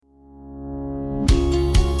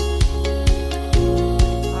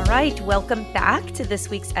right, welcome back to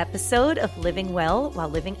this week's episode of Living Well While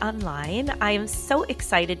Living Online. I am so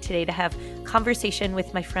excited today to have conversation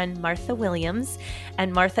with my friend Martha Williams,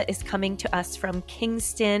 and Martha is coming to us from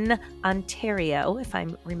Kingston, Ontario, if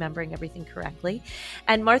I'm remembering everything correctly.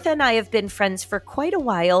 And Martha and I have been friends for quite a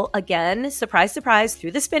while. Again, surprise, surprise,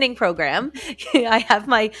 through the spinning program. I have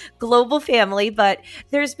my global family, but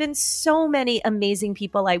there's been so many amazing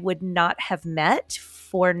people I would not have met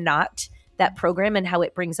for not that program and how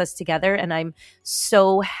it brings us together. And I'm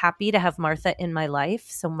so happy to have Martha in my life.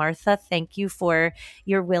 So Martha, thank you for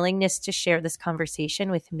your willingness to share this conversation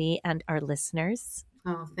with me and our listeners.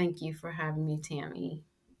 Oh, thank you for having me, Tammy.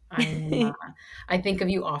 I think of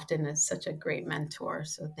you often as such a great mentor.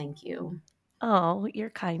 So thank you. Oh, you're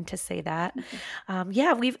kind to say that.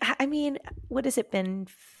 What has it been?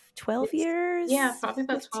 12 years? Yeah, probably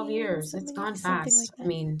about 12 15, years. It's gone fast. Like that. I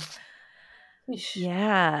mean,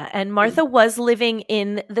 yeah. And Martha was living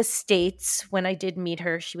in the States when I did meet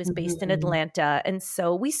her. She was based in Atlanta. And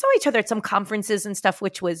so we saw each other at some conferences and stuff,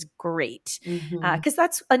 which was great. Because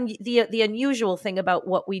that's the unusual thing about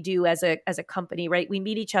what we do as a company, right? We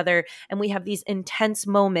meet each other and we have these intense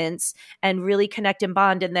moments and really connect and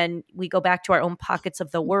bond. And then we go back to our own pockets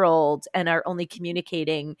of the world and are only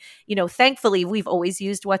communicating. You know, thankfully, we've always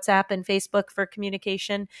used WhatsApp and Facebook for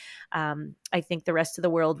communication. I think the rest of the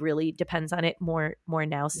world really depends on it more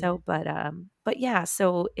now. So, but yeah,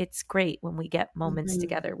 so it's great when we get moments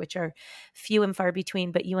together, which are few and far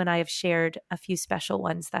between, but you and I have shared a few special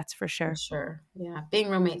ones. That's for sure. For sure. Yeah. Being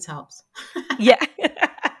roommates helps. Yeah,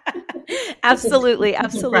 absolutely.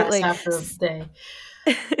 Absolutely. After a day.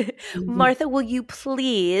 Martha, will you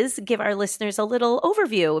please give our listeners a little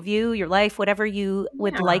overview of you, your life, whatever you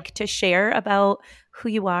would like to share about who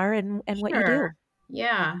you are and what you do?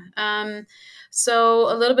 Yeah. So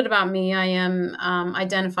a little bit about me. I am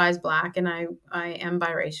identify as Black, and I am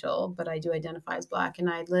biracial, but I do identify as Black, and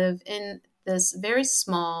I live in this very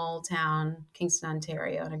small town, Kingston,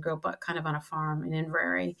 Ontario, and I grew up kind of on a farm in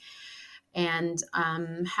Inverary. And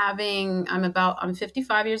I'm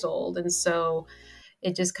 55 years old, and so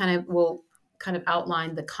it just kind of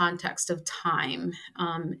outline the context of time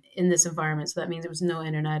in this environment. So that means there was no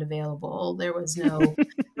internet available. There was no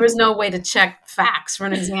way to check facts, for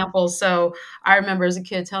an example. So I remember as a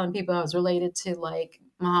kid telling people I was related to like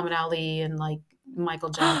Muhammad Ali and like Michael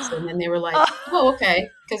Jackson. And they were like, oh, okay.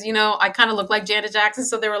 Because, I kind of look like Janet Jackson.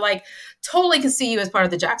 So they were like, totally can see you as part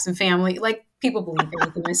of the Jackson family. Like, people believe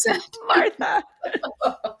anything I said. Martha.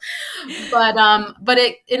 But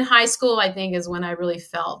in high school, I think, is when I really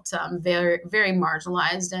felt very, very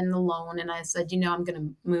marginalized and alone. And I said, I'm going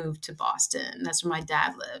to move to Boston. That's where my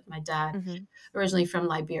dad lived. My dad originally from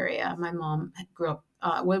Liberia. My mom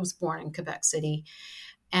was born in Quebec City.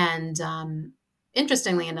 And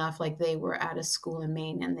interestingly enough, like they were at a school in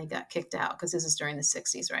Maine and they got kicked out because this is during the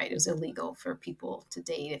 60s, right? It was illegal for people to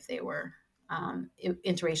date if they were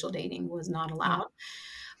interracial dating was not allowed.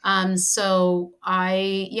 So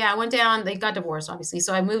I went down, they got divorced, obviously.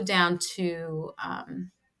 So I moved down to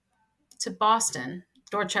Boston,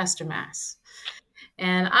 Dorchester, Mass.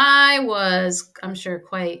 And I was, I'm sure,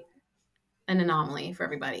 quite an anomaly for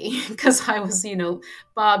everybody because I was,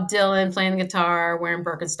 Bob Dylan playing the guitar, wearing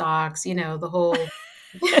Birkenstocks, the whole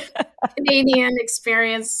Canadian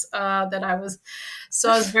experience that I was.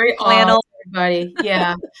 So I was very odd, everybody.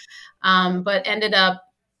 Yeah. But ended up,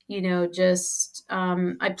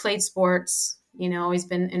 I played sports, always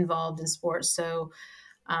been involved in sports. So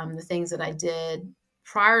the things that I did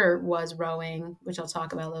prior was rowing, which I'll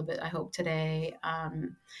talk about a little bit, I hope, today.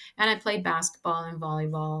 And I played basketball and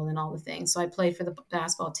volleyball and all the things. So I played for the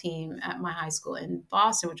basketball team at my high school in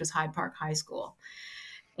Boston, which was Hyde Park High School.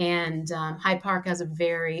 And Hyde Park has a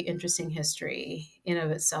very interesting history in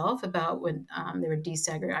of itself about when they were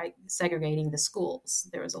desegregating the schools.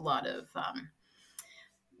 There was a lot of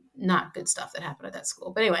not good stuff that happened at that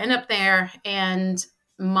school. But anyway, I ended up there, and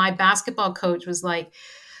my basketball coach was like,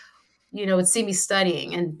 would see me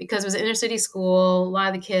studying. And because it was an inner city school, a lot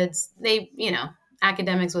of the kids, they,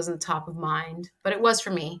 academics wasn't top of mind, but it was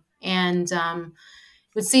for me. And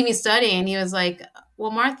would see me studying. He was like,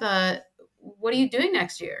 well, Martha, what are you doing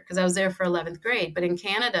next year? Because I was there for 11th grade. But in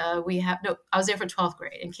Canada, I was there for 12th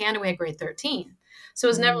grade. In Canada, we had grade 13. So it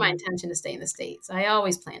was never my intention to stay in the States. I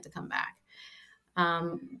always planned to come back.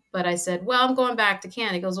 But I said, well, I'm going back to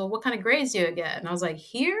Canada. He goes, well, what kind of grades do you get? And I was like,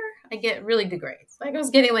 here, I get really good grades. Like I was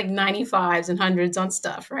getting like 95s and 100s on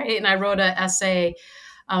stuff, right? And I wrote an essay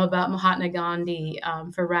about Mahatma Gandhi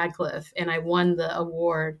for Radcliffe, and I won the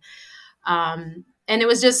award. And it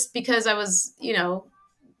was just because I was,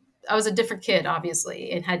 I was a different kid,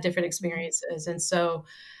 obviously, and had different experiences. And so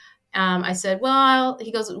I said, well,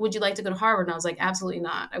 he goes, would you like to go to Harvard? And I was like, absolutely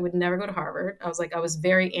not. I would never go to Harvard. I was like, I was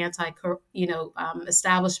very anti,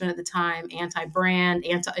 establishment at the time, anti-brand,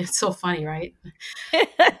 it's so funny, right?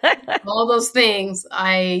 All those things.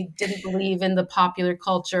 I didn't believe in the popular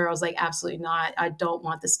culture. I was like, absolutely not. I don't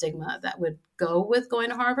want the stigma that would go with going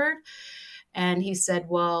to Harvard. And he said,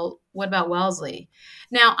 well, what about Wellesley?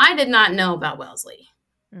 Now, I did not know about Wellesley.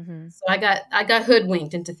 Mm-hmm. So I got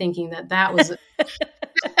hoodwinked into thinking that was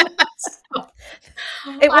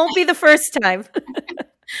It won't be the first time.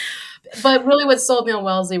 But really what sold me on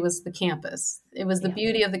Wellesley was the campus. It was the Yeah.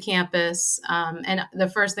 beauty of the campus. And the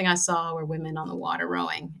first thing I saw were women on the water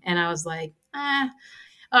rowing. And I was like, all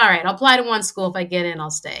right, I'll apply to one school. If I get in, I'll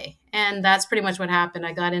stay. And that's pretty much what happened.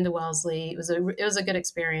 I got into Wellesley. It was a good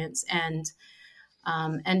experience, and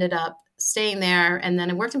ended up staying there. And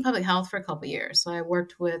then I worked in public health for a couple of years. So I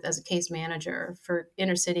worked as a case manager for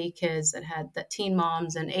inner city kids that teen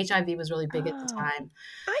moms, and HIV was really big at the Oh, time.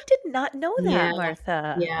 I did not know Yeah. that,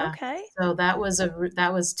 Martha. Yeah. Okay. So that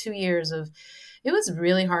was 2 years of, it was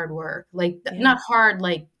really hard work. Like Yeah. not hard,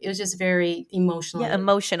 like it was just very emotional. Yeah,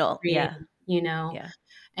 emotional. Yeah. Yeah.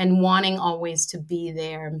 And wanting always to be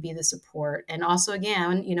there and be the support. And also,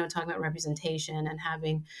 again, talking about representation and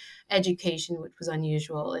having education, which was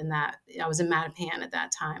unusual in that I was in Mattapan at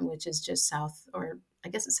that time, which is just south, or I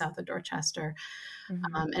guess it's south of Dorchester,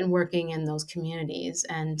 Mm-hmm. and working in those communities.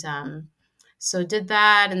 And so did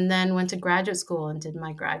that, and then went to graduate school and did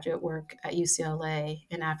my graduate work at UCLA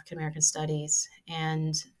in African American Studies,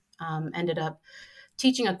 and ended up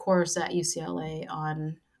teaching a course at UCLA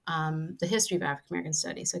on the history of African American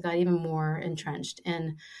Studies. So I got even more entrenched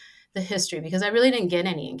in the history because I really didn't get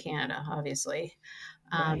any in Canada, obviously.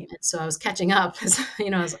 Right. And so I was catching up,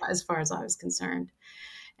 as far as I was concerned.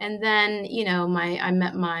 And then, I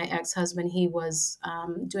met my ex-husband. He was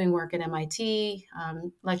doing work at MIT,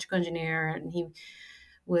 electrical engineer, and he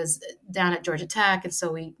was down at Georgia Tech. And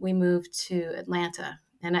so we moved to Atlanta,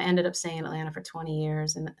 and I ended up staying in Atlanta for 20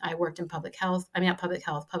 years. And I worked in public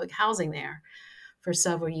housing there for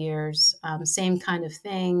several years. Same kind of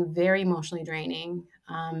thing, very emotionally draining,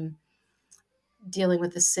 dealing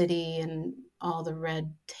with the city and all the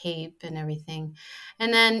red tape and everything.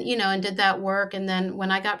 And then, and did that work. And then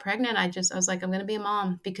when I got pregnant, I was like, I'm going to be a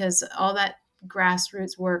mom, because all that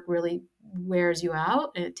grassroots work really wears you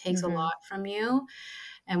out, and it takes Mm-hmm. a lot from you.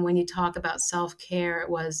 And when you talk about self-care, it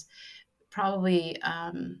was probably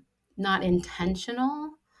not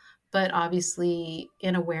intentional, but obviously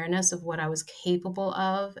in awareness of what I was capable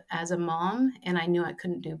of as a mom. And I knew I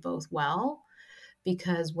couldn't do both well,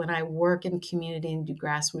 because when I work in community and do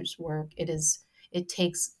grassroots work, it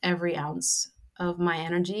takes every ounce of my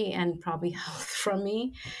energy and probably health from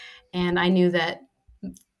me. And I knew that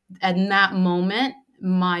at that moment,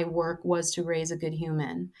 my work was to raise a good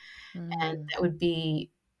human, and Mm. that would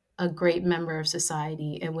be a great member of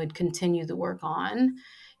society and would continue the work on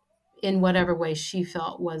in whatever way she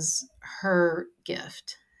felt was her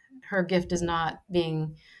gift. Her gift is not the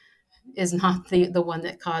one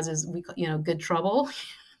that causes good trouble.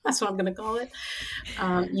 That's what I'm going to call it.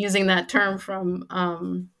 Using that term from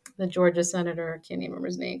the Georgia senator. I can't even remember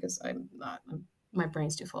his name because my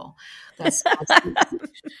brain's too full. It's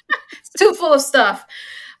too full of stuff.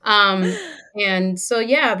 And so,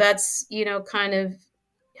 yeah, that's, kind of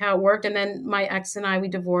how it worked. And then my ex and I, we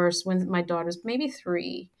divorced when my daughter's maybe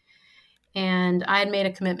 3. And I had made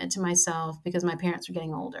a commitment to myself, because my parents were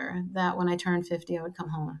getting older, that when I turned 50, I would come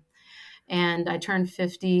home. And I turned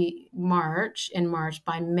 50 in March.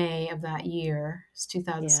 By May of that year, it's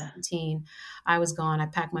 2017, I was gone. I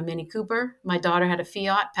packed my Mini Cooper. My daughter had a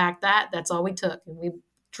Fiat, packed that. That's all we took. And we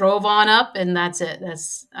drove on up, and that's it.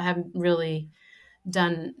 I haven't really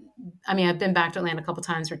done, I've been back to Atlanta a couple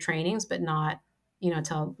times for trainings, but not,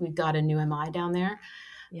 until we got a new MI down there.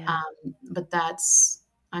 Yeah. But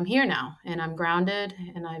I'm here now, and I'm grounded,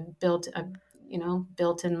 and I've built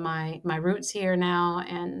in my roots here now.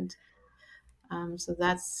 And so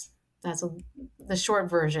that's the short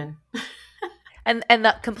version. And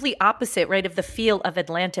the complete opposite, right, of the feel of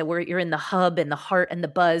Atlanta, where you're in the hub and the heart and the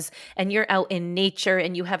buzz, and you're out in nature,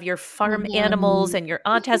 and you have your farm animals, and your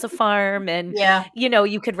aunt has a farm, and Yeah.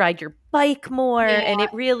 you could ride your bike more, Yeah. and it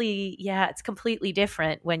really, it's completely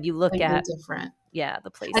different when you look at different.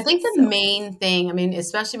 the place. I think the main thing,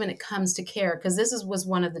 especially when it comes to care, because was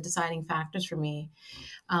one of the deciding factors for me.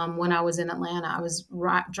 When I was in Atlanta, I was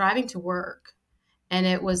driving to work, and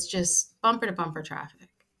it was just bumper to bumper traffic.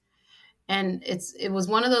 And it was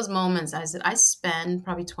one of those moments I said, I spend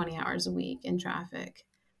probably 20 hours a week in traffic.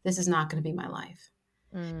 This is not going to be my life.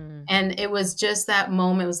 Mm. And it was just that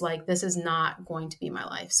moment. It was like, this is not going to be my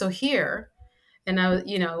life. So here, And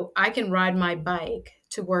I can ride my bike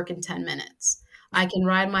to work in 10 minutes. I can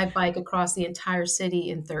ride my bike across the entire city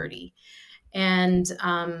in 30. And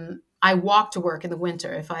I walk to work in the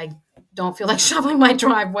winter if I don't feel like shoveling my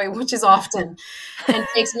driveway, which is often, and it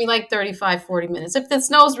takes me like 35, 40 minutes. If the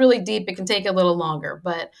snow's really deep, it can take a little longer.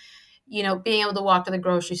 But, being able to walk to the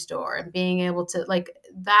grocery store and being able to, like,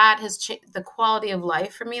 that has changed the quality of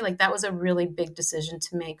life for me. Like, that was a really big decision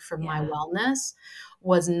to make for my Yeah. wellness,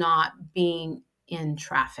 was not being in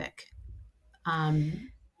traffic.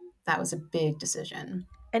 That was a big decision.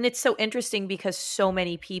 And it's so interesting because so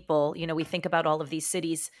many people, we think about all of these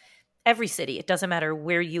cities, every city, it doesn't matter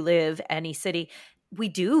where you live, any city, we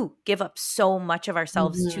do give up so much of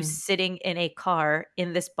ourselves to Mhm. sitting in a car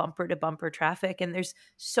in this bumper to bumper traffic. And there's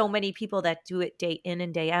so many people that do it day in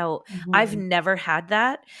and day out. I've Mhm. never had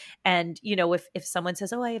that. And, if someone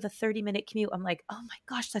says, oh, I have a 30-minute commute, I'm like, oh my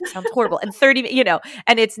gosh, that sounds horrible. And 30,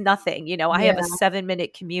 and it's nothing, I have a Yeah.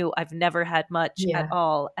 7-minute commute. I've never had much at Yeah.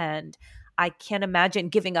 all. And I can't imagine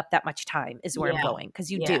giving up that much time is where I'm Yeah. going. Because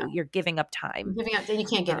Yeah. you're giving up time. Giving up, then you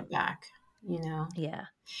can't get it Um, back, yeah.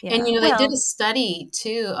 And, Yeah. they did a Well, study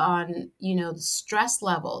too on, the stress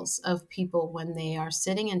levels of people when they are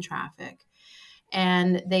sitting in traffic.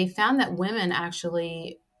 And they found that women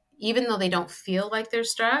actually, even though they don't feel like they're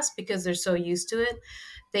stressed because they're so used to it,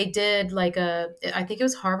 they did like I think it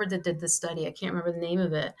was Harvard that did the study. I can't remember the name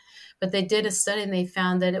of it, but they did a study and they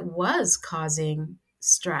found that it was causing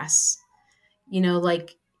stress,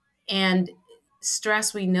 like, and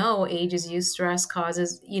stress, we know ages you, stress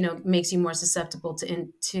causes, makes you more susceptible to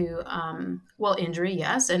injury,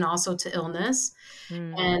 yes, and also to illness,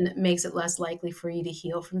 mm, and makes it less likely for you to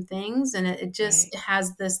heal from things. And it right. just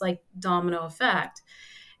has this like domino effect.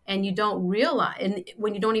 And you don't realize, and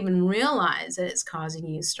when you don't even realize that it's causing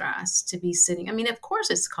you stress to be sitting, I mean, of course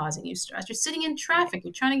it's causing you stress. You're sitting in Right. traffic,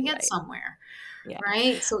 you're trying to get Right. somewhere, Yeah.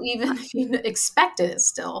 right? So even if you expect it, it's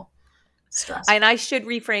still And stressful. I should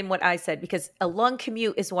reframe what I said because a long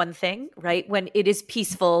commute is one thing, right? When it is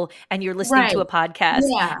peaceful and you're listening Right. to a podcast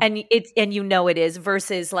Yeah. and it is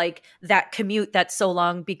versus like that commute that's so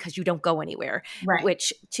long because you don't go anywhere, Right.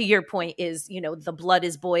 which to your point is, the blood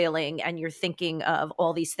is boiling and you're thinking of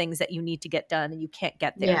all these things that you need to get done and you can't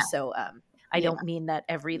get there. Yeah. So I Yeah. don't mean that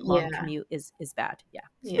every long Yeah. commute is bad. Yeah.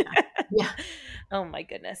 Yeah. Yeah. Oh my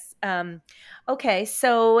goodness. Okay,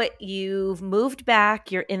 so you've moved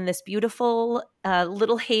back. You're in this beautiful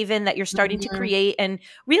little haven that you're starting to Mhm. create. And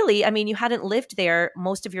really, I mean, you hadn't lived there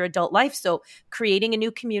most of your adult life. So creating a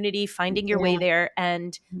new community, finding your way Yeah. there.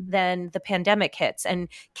 And then the pandemic hits. And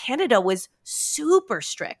Canada was super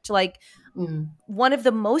strict, like Mm. one of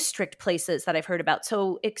the most strict places that I've heard about.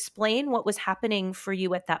 So explain what was happening for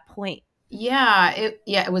you at that point. Yeah.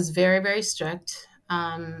 It was very, very strict.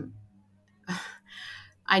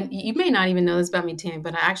 You may not even know this about me, Tammy,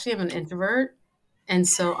 but I actually am an introvert. And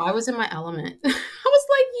so I was in my element. I was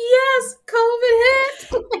like, yes,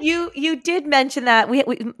 COVID hit. You did mention that we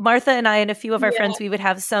Martha and I and a few of our Yeah. friends, we would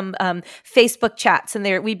have some Facebook chats, and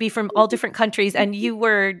there we'd be from all different countries, and you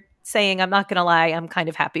were saying, "I'm not going to lie, I'm kind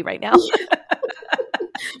of happy right now,"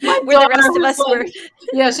 My where the daughter rest of was us were. like,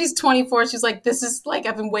 yeah, she's 24. She's like, this is like,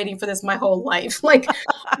 I've been waiting for this my whole life. Like,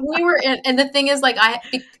 we were in, and the thing is, like,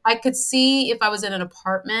 I could see if I was in an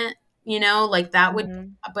apartment, like that would,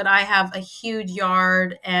 Mhm. but I have a huge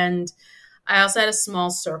yard, and I also had a small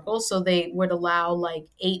circle. So they would allow like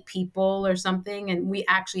 8 people or something. And we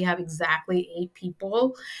actually have exactly 8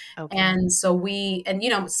 people. Okay. And so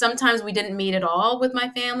sometimes we didn't meet at all with my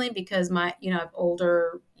family because I have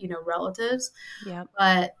older, relatives, Yep.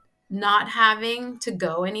 but not having to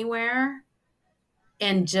go anywhere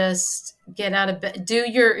and just get out of bed, do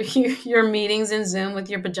your meetings in Zoom with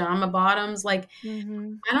your pajama bottoms. Like,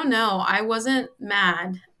 Mhm. I don't know. I wasn't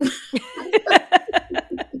mad.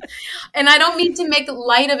 And I don't mean to make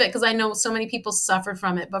light of it because I know so many people suffered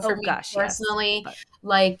from it. But for Oh me gosh, yes. personally, But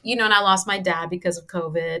like, and I lost my dad because of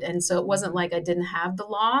COVID. And so it wasn't like I didn't have the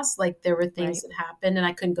loss. Like, there were things right. that happened and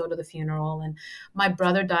I couldn't go to the funeral. And my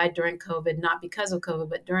brother died during COVID, not because of COVID,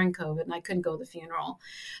 but during COVID. And I couldn't go to the funeral.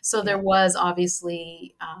 So there Yeah. was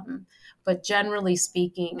obviously, but generally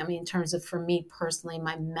speaking, I mean, in terms of, for me personally,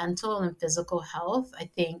 my mental and physical health, I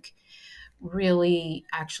think really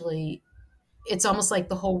actually, it's almost like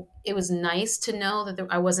it was nice to know that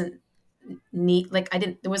I wasn't neat. Like,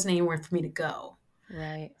 there wasn't anywhere for me to go.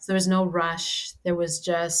 Right. So there was no rush. There was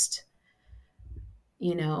just,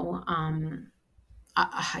 you know,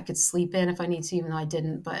 I could sleep in if I need to, even though I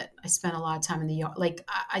didn't, but I spent a lot of time in the yard. Like,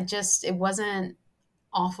 it wasn't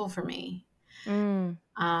awful for me. Mm.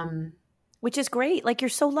 Um, Which is great. Like you're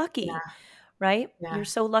so lucky, yeah, right? yeah, You're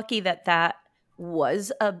so lucky that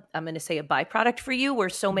was I'm going to say a byproduct for you, where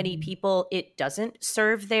so many people, it doesn't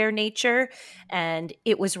serve their nature, and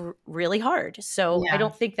it was really hard. So I Yeah.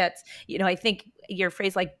 don't think that's, I think your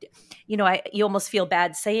phrase, like, you almost feel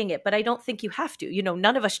bad saying it, but I don't think you have to.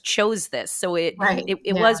 None of us chose this, so it Right. it,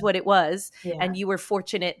 it Yeah. was what it was, Yeah. and you were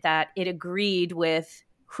fortunate that it agreed with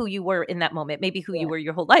who you were in that moment, maybe who you Yeah. were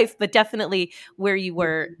your whole life, but definitely where you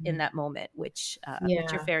were in Mhm. that moment, which you're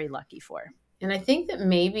Yeah. very lucky for. And I think that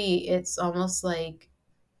maybe it's almost like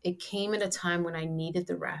it came at a time when I needed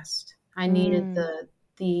the rest. I needed Mm,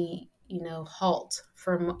 the halt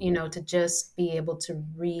from, to just be able to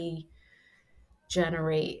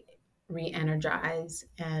regenerate, re-energize,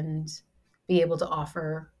 and be able to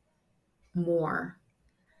offer more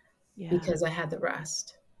yeah, because I had the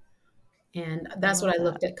rest. And I that's love what I that.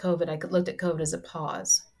 looked at COVID. I looked at COVID as a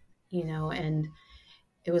pause, and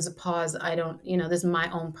it was a pause. I don't, this is my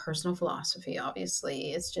own personal philosophy.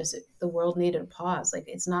 Obviously, it's just the world needed a pause. Like,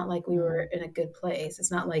 it's not like we were Mm. in a good place.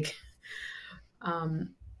 It's not like,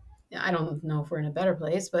 um, I don't know if we're in a better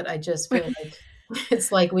place, but I just feel like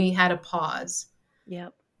it's like we had a pause,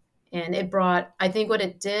 Yep. and it brought, I think what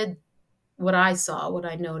it did, what I saw, what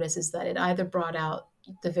I noticed is that it either brought out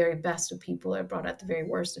the very best of people or it brought out the very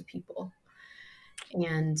worst of people.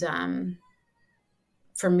 And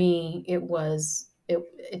for me, it worked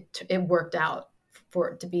out for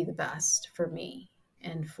it to be the best for me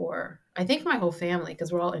and for, I think, for my whole family,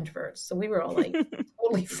 because we're all introverts, so we were all like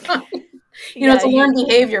totally fine. Yeah, It's a learned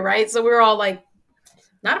behavior, right? So we were all like,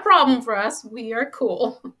 not a problem for us. We are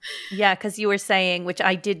cool. yeah, because you were saying, which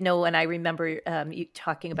I did know, and I remember you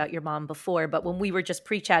talking about your mom before, but when we were just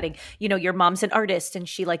pre-chatting, your mom's an artist and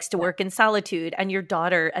she likes to Yeah, work in solitude, and your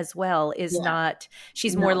daughter as well is yeah, not,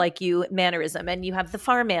 she's more no, like you, mannerism, and you have the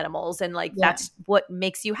farm animals, and like yeah, that's what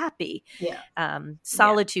makes you happy. yeah, yeah,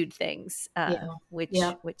 Solitude things, yeah, yeah, which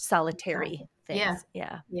exactly. solitary Yeah, things.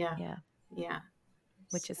 Yeah. yeah, Yeah. yeah.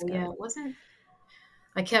 Which is So yeah, good. it wasn't.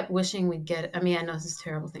 I kept wishing we'd get. I mean, I know this is a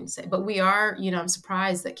terrible thing to say, but we are. I'm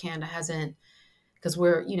surprised that Canada hasn't, because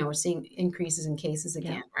we're seeing increases in cases Yeah.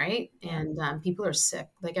 again, right? Yeah. And people are sick.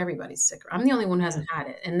 Like, everybody's sick. I'm the only one who Yeah. hasn't had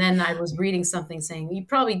it. And then I was reading something saying you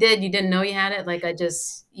probably did. You didn't know you had it. Like,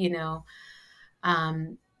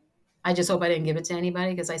 um, I just hope I didn't give it to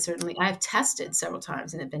anybody, because I've tested several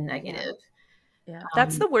times and it's been Yeah. negative. Yeah,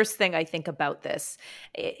 that's Um, the worst thing I think about this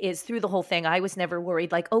is through the whole thing. I was never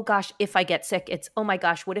worried like, oh gosh, if I get sick, it's, oh my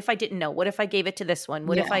gosh, what if I didn't know? What if I gave it to this one?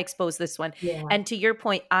 What if yeah, I exposed this one? yeah, And to your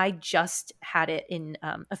point, I just had it in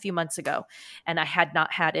a few months ago, and I had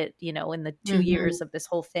not had it, in the 2 years hmm, of this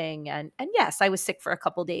whole thing. And yes, I was sick for a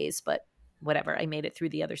couple days, but whatever, I made it through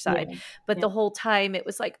the other yeah, side. But yeah, the whole time it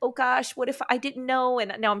was like, oh gosh, what if I didn't know?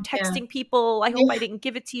 And now I'm yeah, texting people, I hope I yeah. didn't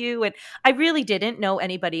give it to you. And I really didn't know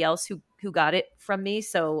anybody else who got it from me,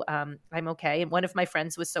 so I'm okay. And one of my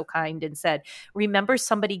friends was so kind and said, remember,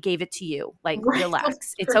 somebody gave it to you, like, Right.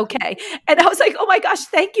 relax, it's okay. And I was like, oh my gosh,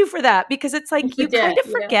 thank you for that, because it's You like you forget. kind of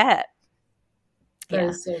Yeah, forget. that Yeah.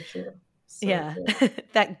 is so true. So Yeah. true.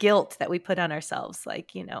 That guilt that we put on ourselves, like,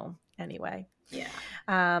 anyway. Yeah.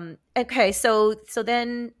 Okay, so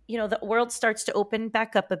then, the world starts to open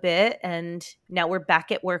back up a bit, and now we're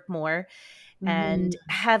back at work more. Hmm. And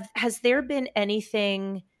has there been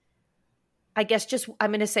anything, I guess, just,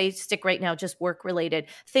 I'm going to say, stick right now, just work related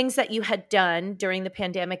things that you had done during the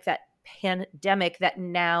pandemic that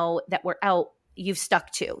now that we're out, you've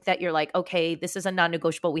stuck to, that you're like, okay, this is a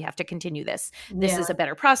non-negotiable. We have to continue this. This Yeah. is a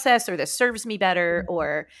better process, or this serves me better,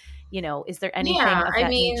 or, is there anything Yeah. of I that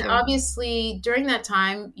mean, nature? obviously, during that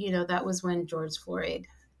time, that was when George Floyd's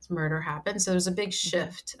murder happened. So there's a big Hmm.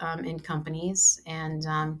 shift in companies. And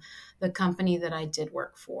the company that I did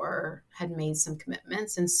work for had made some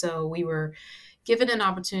commitments. And so we were given an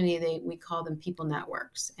opportunity. We call them people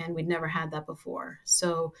networks, and we'd never had that before.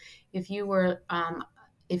 So if you were,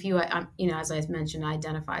 as I mentioned, I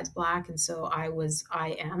identify as Black, and so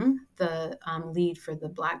I am the lead for the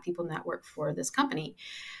Black People Network for this company,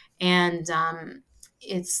 and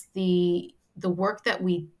it's the work that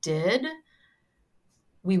we did,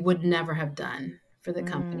 we would never have done for the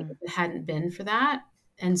company Mm, if it hadn't been for that.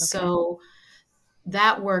 And okay. so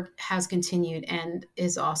that work has continued and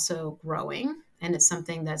is also growing. And it's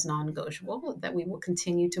something that's non negotiable that we will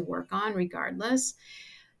continue to work on regardless.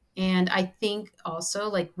 And I think also,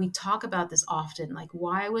 like, we talk about this often, like,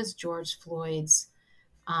 why was George Floyd's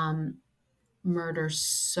um, murder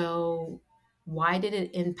why did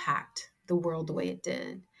it impact the world the way it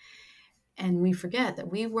did? And we forget that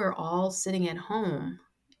we were all sitting at home,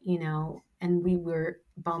 and we were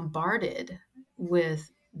bombarded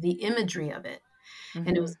with the imagery of it, and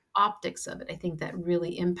it Hmm. was optics of it, I think, that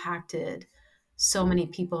really impacted so many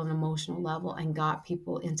people on an emotional level and got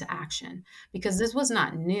people into action, because this was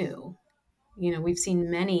not new. We've seen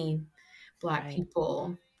many Black Right.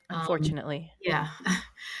 people. Unfortunately. Yeah.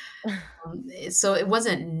 So it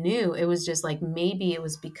wasn't new. It was just like, maybe it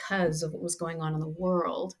was because of what was going on in the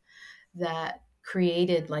world that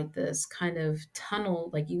created like this kind of tunnel,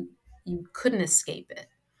 like you couldn't escape it.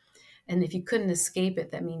 And if you couldn't escape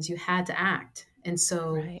it, that means you had to act. And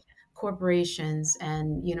so Right. corporations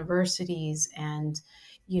and universities and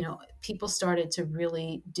people started to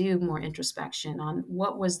really do more introspection on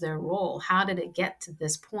what was their role. How did it get to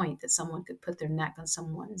this point that someone could put their knee on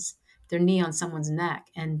someone's neck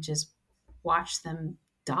and just watch them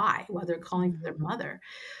die while they're calling for their mother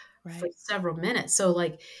for Right. several minutes? So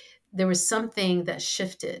like, there was something that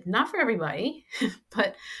shifted, not for everybody,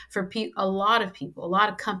 but for a lot of people. A lot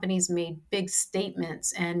of companies made big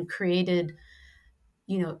statements and created,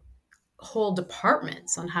 whole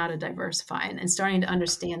departments on how to diversify, and starting to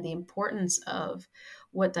understand the importance of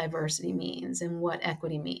what diversity means and what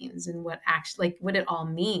equity means and what actually, like, what it all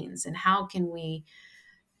means, and how can we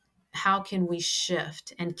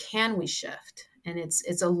shift, and can we shift? And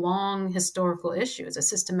it's a long historical issue. It's a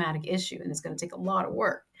systematic issue, and it's going to take a lot of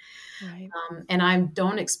work. Right. And I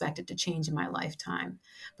don't expect it to change in my lifetime,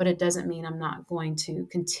 but it doesn't mean I'm not going to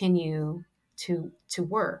continue to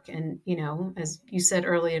work. And as you said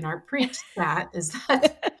earlier in our pre-chat, is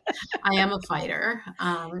that I am a fighter,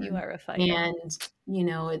 You are a fighter. and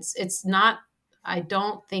it's not. I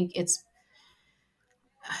don't think it's.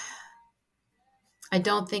 I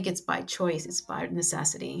don't think it's by choice. It's by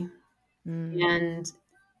necessity, Mm, and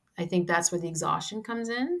I think that's where the exhaustion comes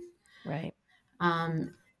in. right.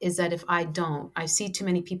 Is that if I see too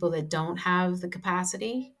many people that don't have the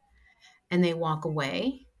capacity, and they walk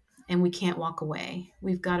away, and we can't walk away.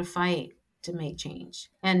 We've got to fight to make change.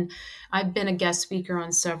 And I've been a guest speaker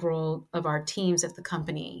on several of our teams at the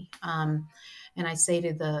company. And I say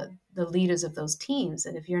to the leaders of those teams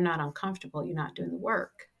that if you're not uncomfortable, you're not doing the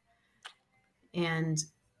work. And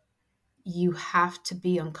you have to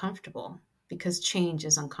be uncomfortable, because change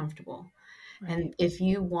is uncomfortable. Right. And if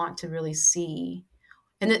you want to really see,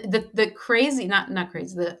 and the crazy, not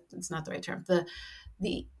crazy, it's not the right term,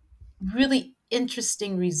 the really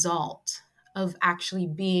interesting result of actually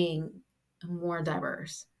being more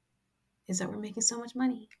diverse is that we're making so much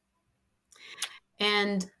money.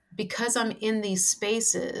 And because I'm in these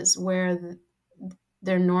spaces where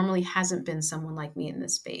there normally hasn't been someone like me in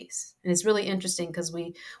this space. And it's really interesting because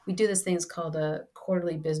we do this thing, it's called a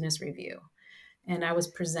quarterly business review. And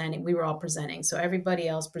we were all presenting. So everybody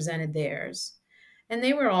else presented theirs. And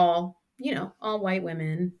they were all, all white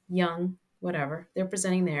women, young, whatever. They're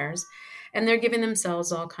presenting theirs. And they're giving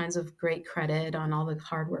themselves all kinds of great credit on all the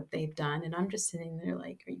hard work they've done. And I'm just sitting there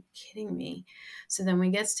like, are you kidding me? So then when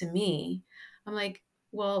it gets to me, I'm like,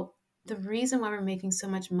 well, the reason why we're making so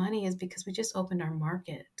much money is because we just opened our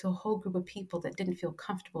market to a whole group of people that didn't feel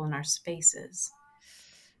comfortable in our spaces.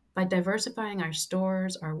 By diversifying our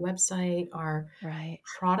stores, our website, our Right.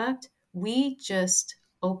 product, we just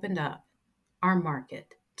opened up our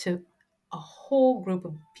market to a whole group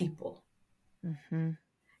of people. Mm-hmm.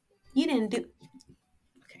 You didn't do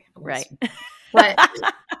okay, Right. but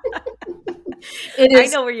it is.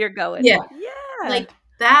 I know where you're going. Yeah, Yeah. like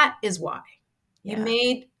that is why you Yeah.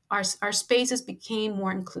 made our spaces became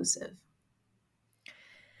more inclusive.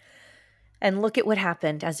 And look at what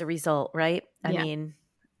happened as a result, right? I Yeah. mean,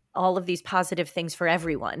 all of these positive things for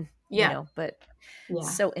everyone, Yeah. but Yeah.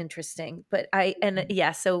 so interesting. But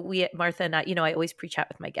so we, Martha and I, I always pre-chat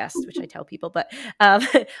with my guests, which I tell people, but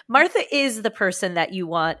Martha is the person that you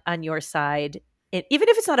want on your side, even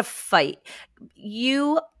if it's not a fight,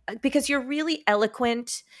 because you're really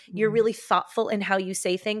eloquent, you're really thoughtful in how you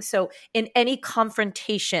say things. So in any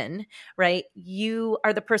confrontation, right, you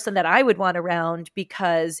are the person that I would want around,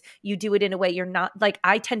 because you do it in a way you're not like,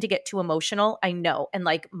 I tend to get too emotional. I know. And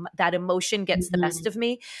like that emotion gets the best of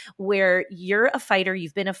me, where you're a fighter.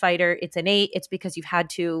 You've been a fighter. It's innate. It's because you've had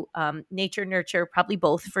to nature, nurture, probably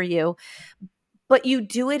both for you, but you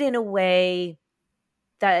do it in a way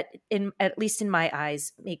that, at least in my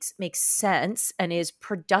eyes, makes sense and is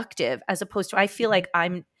productive, as opposed to, I feel like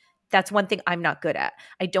that's one thing I'm not good at.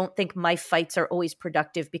 I don't think my fights are always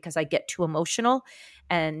productive because I get too emotional,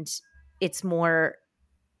 and it's more,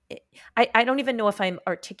 I don't even know if I'm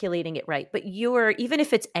articulating it right, but even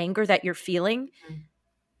if it's anger that you're feeling,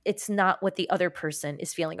 it's not what the other person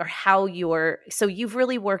is feeling or how so you've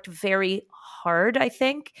really worked very hard, I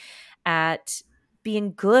think, at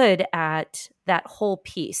being good at that whole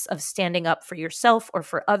piece of standing up for yourself or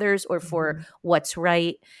for others or for what's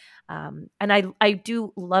right. And I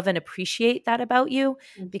do love and appreciate that about you,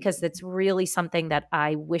 Thank because you. that's really something that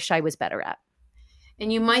I wish I was better at.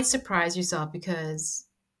 And you might surprise yourself because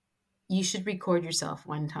you should record yourself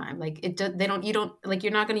one time. Like they don't, you don't like,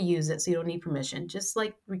 you're not going to use it, so you don't need permission. Just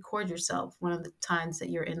like record yourself one of the times that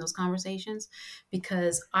you're in those conversations,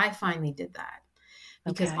 because I finally did that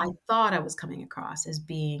because Okay. I thought I was coming across as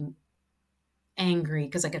being angry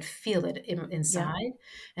because I could feel it Yeah. inside.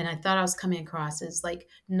 And I thought I was coming across as like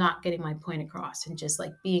not getting my point across and just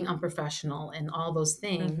like being unprofessional and all those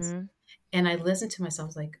things. Mm-hmm. And I listened to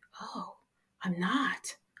myself, like, oh, I'm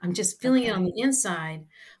not. I'm just feeling it on Okay. the inside,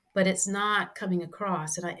 but it's not coming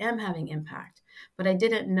across. And I am having impact. But I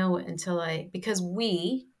didn't know it until because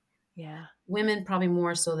we, Yeah. women, probably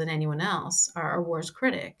more so than anyone else, are our worst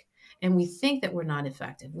critic. And we think that we're not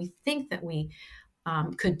effective. We think that we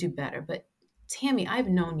could do better. But Tammy, I've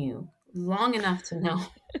known you long enough to know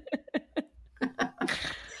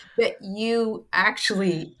that you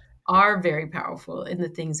actually are very powerful in the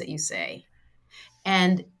things that you say.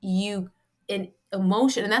 And you, in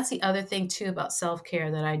emotion, and that's the other thing too about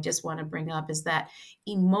self-care that I just want to bring up, is that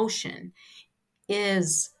emotion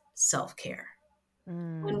is self-care.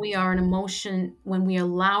 When Mm. we are an emotion, when we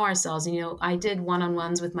allow ourselves, I did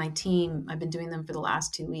one-on-ones with my team. I've been doing them for the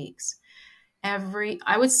last 2 weeks.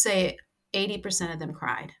 I would say 80% of them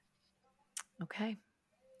cried. Okay.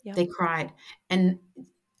 Yep. They cried. And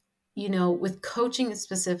with coaching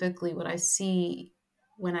specifically, what I see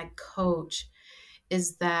when I coach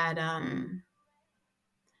is that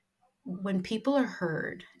when people are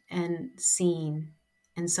heard and seen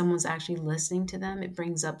and someone's actually listening to them, it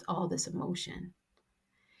brings up all this emotion.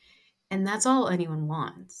 And that's all anyone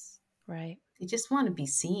wants. Right. They just want to be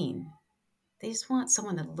seen. They just want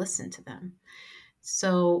someone to listen to them.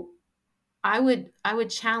 So I would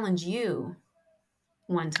challenge you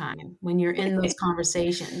one time when you're in those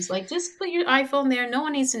conversations, like just put your iPhone there. No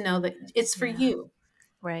one needs to know that it's for Yeah. you.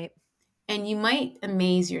 Right. And you might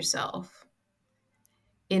amaze yourself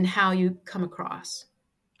in how you come across.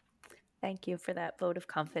 Thank you for that vote of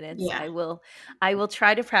confidence. Yeah. I will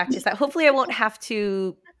try to practice that. Hopefully I won't have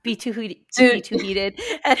to be Dude. too heated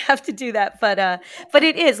and have to do that. But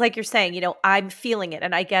it is like you're saying, I'm feeling it.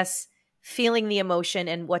 And I guess feeling the emotion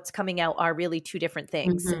and what's coming out are really two different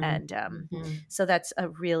things. Mhm. And Mhm. so that's a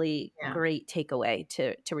really Yeah. great takeaway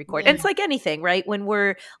to record. Yeah. And it's like anything, right? When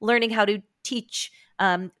we're learning how to teach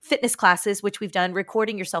fitness classes, which we've done,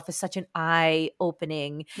 recording yourself is such an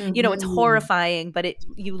eye-opening. It's Mhm. horrifying, but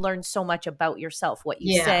you learn so much about yourself, what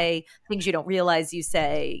you Yeah. say, things you don't realize you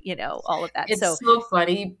say, all of that. So, It's so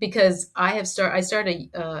funny because I started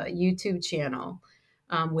a YouTube channel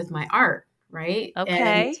with my art, right?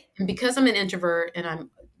 okay. And because I'm an introvert and I'm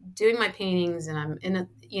doing my paintings and I'm in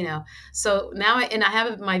so now I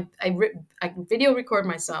have I video record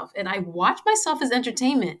myself and I watch myself as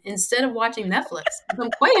entertainment instead of watching Netflix. I'm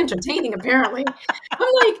quite entertaining apparently. I'm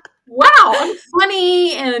like, wow, I'm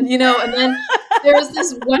funny, and then there's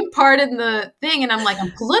this one part in the thing and I'm like,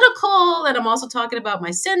 I'm political and I'm also talking about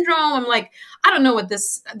my syndrome. I'm like, I don't know what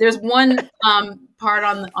this. There's one part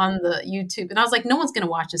on the YouTube, and I was like, no one's gonna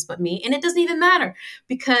watch this but me, and it doesn't even matter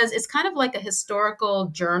because it's kind of like a historical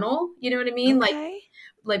journal. You know what I mean? Okay.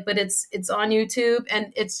 But it's on YouTube,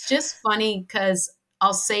 and it's just funny because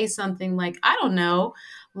I'll say something like, I don't know,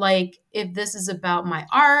 like if this is about my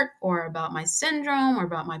art or about my syndrome or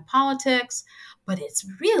about my politics, but it's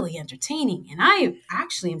really entertaining, and I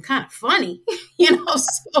actually am kind of funny,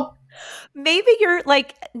 So Maybe you're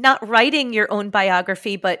like not writing your own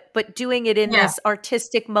biography, but doing it in yeah, this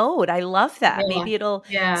artistic mode. I love that. yeah, Maybe it'll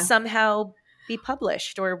yeah. somehow be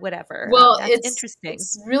published or whatever. Well, That's it's interesting.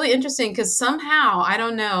 it's really interesting because somehow I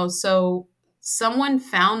don't know. So someone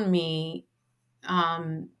found me.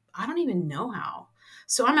 I don't even know how.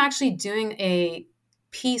 So I'm actually doing a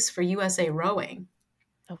piece for USA Rowing.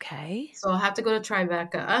 Okay. So I'll have to go to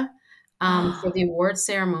Tribeca for the award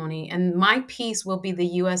ceremony, and my piece will be the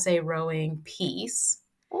USA Rowing piece.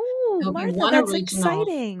 Oh, There'll be Martha, one that's original.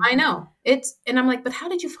 exciting. I know and I'm like, but how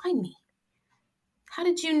did you find me? How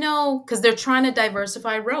did you know? Because they're trying to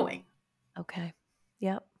diversify rowing. Okay.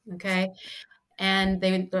 Yep. Okay. And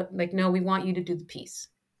they were like, no, we want you to do the piece.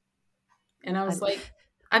 And I was I'm, like,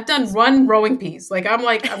 I've done one rowing piece.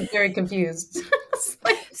 I'm very confused.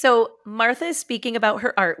 So Martha is speaking about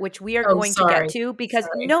her art, which we are Oh, going to get sorry. to because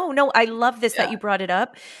Sorry. no, I love this Yeah. that you brought it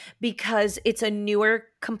up because it's a newer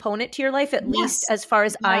component to your life, at least Yes. as far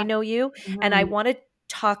as Yeah. I know you. And I Mhm. want to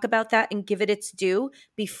talk about that and give it its due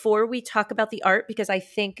before we talk about the art, because I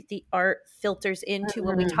think the art filters into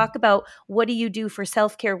when we Mhm. talk about what do you do for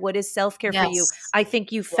self-care, what is self-care for you. Yes. I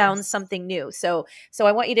think you found Yes. something new. So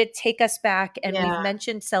I want you to take us back, and we've Yeah.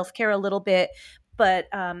 mentioned self-care a little bit, but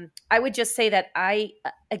I would just say that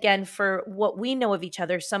again, for what we know of each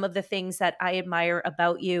other, some of the things that I admire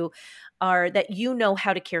about you are that you know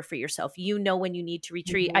how to care for yourself. You know when you need to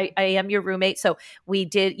retreat. Mhm. I am your roommate, so you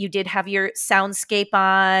did have your soundscape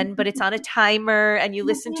on, but it's on a timer, and you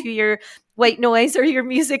listen to your white noise or your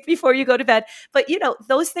music before you go to bed. But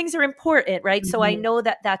those things are important, right? So I Mhm. know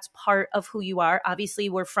that that's part of who you are. Obviously,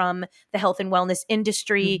 we're from the health and wellness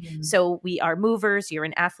industry, Mhm. so we are movers. You're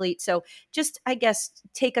an athlete, so just, I guess,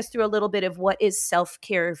 take us through a little bit of what is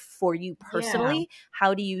self-care for you Yeah. personally.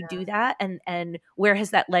 How do you do that, and where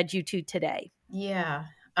has that led you to today? Yeah.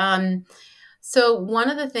 So one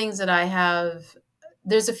of the things that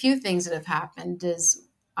there's a few things that have happened is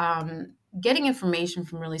getting information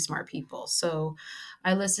from really smart people. So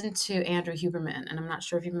I listened to Andrew Huberman, and I'm not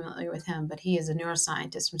sure if you're familiar with him, but he is a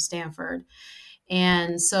neuroscientist from Stanford.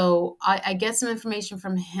 And so I get some information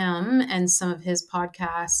from him and some of his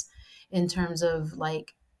podcasts in terms of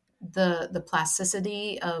like the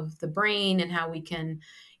plasticity of the brain and how we can,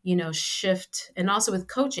 shift, and also with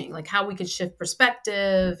coaching, like how we can shift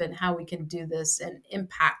perspective and how we can do this and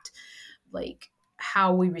impact like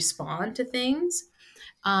how we respond to things.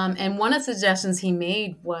 And one of the suggestions he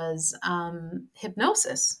made was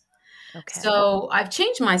hypnosis. Okay. So I've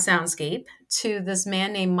changed my soundscape to this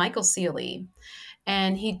man named Michael Seeley,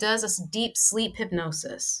 and he does this deep sleep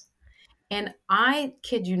hypnosis. And I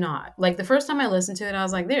kid you not, like the first time I listened to it, I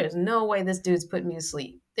was like, there's no way this dude's putting me to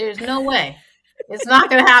sleep. There's no way. It's not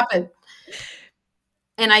going to happen.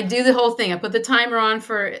 And I do the whole thing. I put the timer on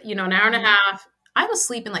for, an hour and a Mhm. half. I was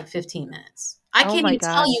sleeping in like 15 minutes. I Oh can't my even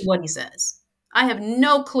tell you gosh. what he says. I have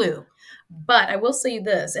no clue. But I will say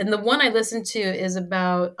this. And the one I listened to is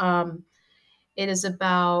about, it is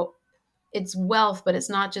about, it's wealth, but it's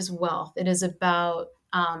not just wealth. It's about,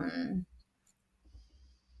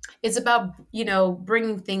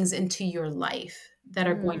 bringing things into your life that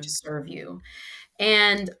are going to Mm, serve you.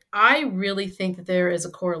 And I really think that there is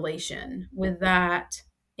a correlation with that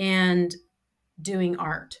and doing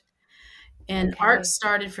art. And art okay.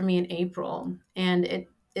 started for me in April, and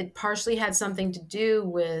it partially had something to do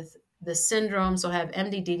with the syndrome. So I have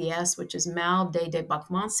MDDS, which is Mal de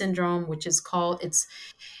Bachmann syndrome, which is called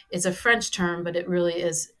it's a French term, but it really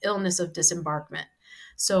is illness of disembarkment.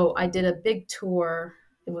 So I did a big tour.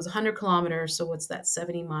 It was 100 kilometers. So what's that,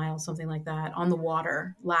 70 miles, something like that, on the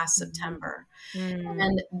water last Mhm. September. Mm,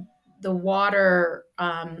 And the water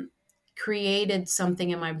created something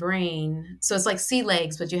in my brain. So it's like sea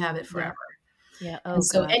legs, but you have it yeah. forever. Yeah. And Oh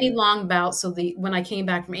so God. any long bout, so when I came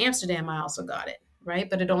back from Amsterdam, I also got it, right?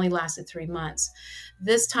 But it only lasted 3 months.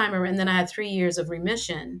 This time around, and then I had 3 years of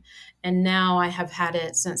remission, and now I have had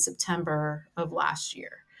it since September of last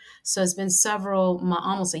year. So it's been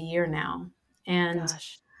almost a year now, and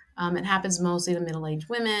Gosh. it happens mostly to middle-aged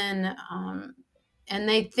women, and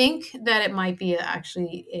they think that it might be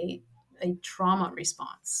actually a trauma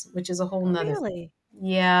response, which is a whole nother thing. Really?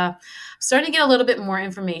 Yeah, I'm starting to get a little bit more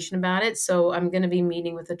information about it. So I'm going to be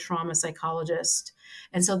meeting with a trauma psychologist.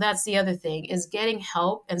 And so that's the other thing is getting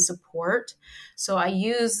help and support. So I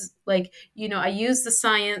use I use the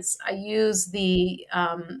science, I use the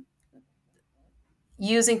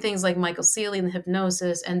using things like Michael Seeley and the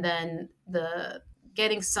hypnosis, and then the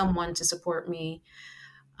getting someone to support me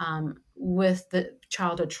with the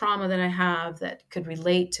childhood trauma that I have that could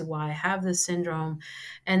relate to why I have this syndrome.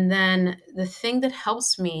 And then the thing that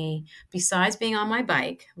helps me, besides being on my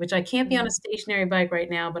bike, which I can't be on a Mm, stationary bike right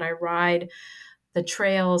now, but I ride the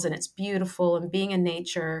trails and it's beautiful and being in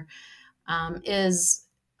nature, is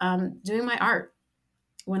doing my art.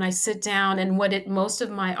 When I sit down and most of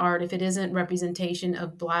my art, if it isn't representation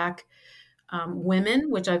of Black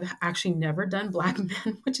women, which I've actually never done Black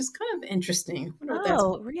men, which is kind of interesting. I wonder what that's.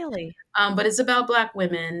 oh, really? But it's about Black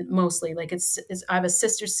women mostly. Like I have a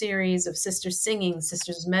sister series of sisters singing,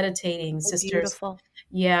 sisters meditating, Oh, sisters. beautiful.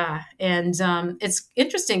 Yeah, and it's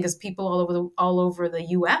interesting because people all over the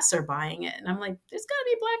U.S. are buying it, and I'm like, there's got to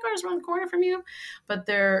be Black artists around the corner from you, but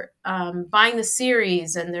they're buying the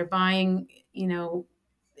series and they're buying.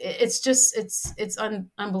 It's just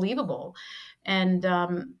unbelievable, and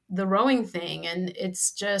the rowing thing, and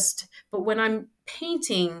it's just. But when I'm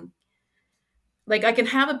painting, like I can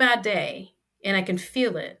have a bad day and I can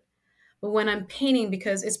feel it. But when I'm painting,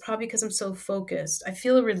 because it's probably because I'm so focused, I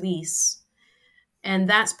feel a release. And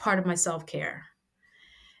that's part of my self-care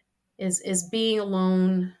is being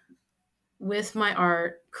alone with my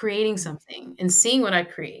art, creating something and seeing what I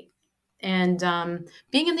create. And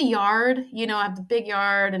being in the yard, I have the big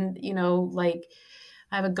yard, and like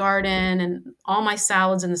I have a garden, and all my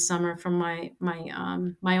salads in the summer from my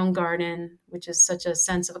own garden, which is such a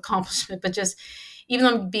sense of accomplishment. But just even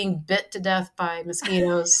though I'm being bit to death by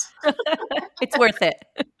mosquitoes, It's worth it.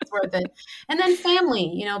 it's worth it. And then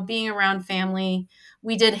family, being around family.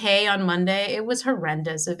 We did hay on Monday. It was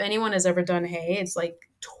horrendous. If anyone has ever done hay, it's like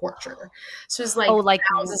torture. So it's like Oh, like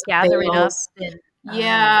thousands of gather it up bales. and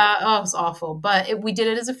Yeah, oh, it was awful. But we did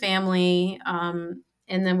it as a family.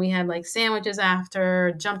 And then we had like sandwiches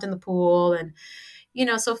after, jumped in the pool, and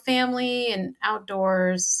so family and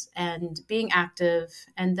outdoors and being active,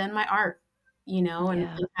 and then my art, yeah.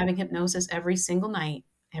 and having hypnosis every single night,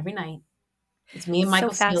 every night. It's me and So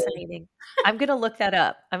Michael Sealy. fascinating. I'm gonna look that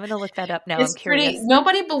up. I'm gonna look that up now. I'm It's pretty, curious.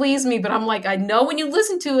 nobody believes me, but I'm like, I know when you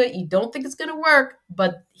listen to it, you don't think it's going to work,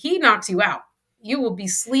 but he knocks you out. You will be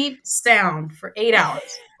sleep sound for 8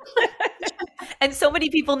 hours. And so many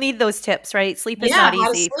people need those tips, right? Sleep is Yeah, not how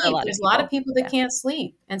to easy for a sleep. lot of There's a lot of people. people that Yeah. can't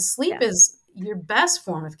sleep, and sleep Yeah. is your best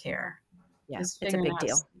form of care. Yeah. Is It's a figuring big out how to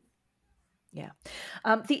deal. sleep. Yeah.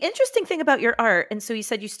 The interesting thing about your art, and so you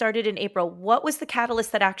said you started in April. What was the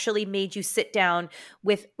catalyst that actually made you sit down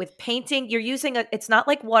with painting? You're using it's not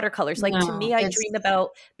like watercolors. Like to No, me, I it's dream about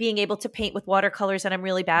being able to paint with watercolors, and I'm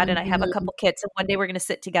really bad. And I have a mhm, couple kits, and one day we're going to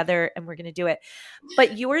sit together and we're going to do it.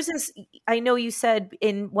 But yours is, I know you said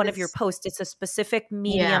in one of your it's posts, it's a specific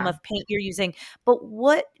medium yeah. of paint you're using. But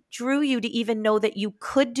what drew you to even know that you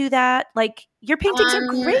could do that? Like your paintings are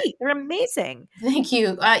Um, great. They're amazing. Thank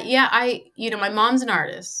you. Yeah, my mom's an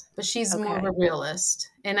artist, but she's more of Okay. a realist.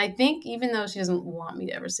 And I think even though she doesn't want me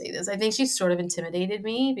to ever say this, I think she's sort of intimidated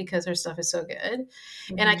me because her stuff is so good.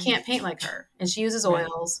 And I Mhm. can't paint like her. And she uses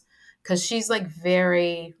Right. oils because she's like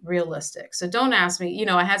very realistic. So don't ask me,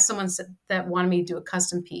 I had someone that wanted me to do a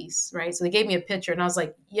custom piece, right? So they gave me a picture and I was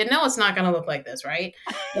like, it's not going to look like this, right?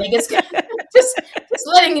 Like it's just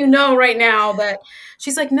letting you know right now that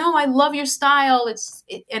she's like, no, I love your style.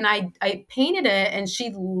 And I painted it and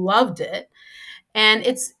she loved it. And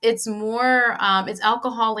it's more, it's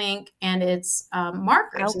alcohol ink and it's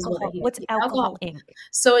markers is what I Alcohol. hear. What's Alcohol. alcohol ink?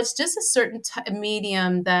 So it's just a certain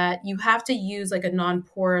medium that you have to use like a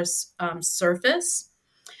non-porous surface.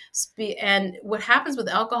 And what happens with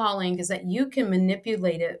alcohol ink is that you can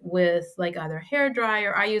manipulate it with like either hair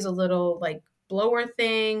dryer. I use a little like blower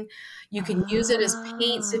thing. You can use it as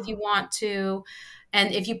paints if you Oh, want to.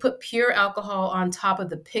 And if you put pure alcohol on top of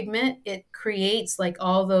the pigment, it creates like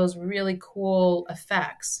all those really cool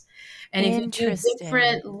effects. And if you do interesting.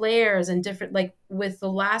 different layers and different, like with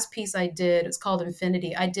the last piece I did, it's called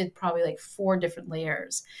Infinity. I did probably like 4 different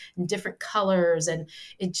layers and different colors, and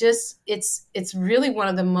it's really one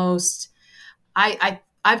of the most.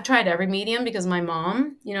 I've tried every medium because my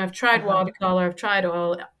mom, I've tried Uh-huh. watercolor, I've tried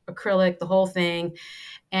oil, acrylic, the whole thing,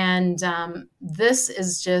 and this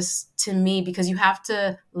is just to me because you have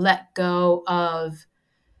to let go of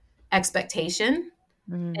expectation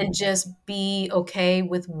and Mm. just be okay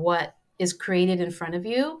with what is created in front of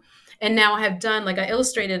you. And now I have done, like, I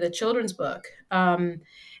illustrated a children's book.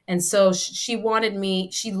 And so she wanted me,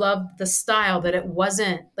 she loved the style that it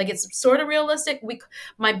wasn't like, it's sort of realistic.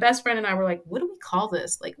 My best friend and I were like, what do we call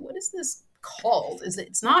this? Like, what is this called?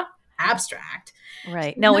 It's not abstract.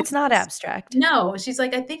 Right. No, No, it's not abstract. no, she's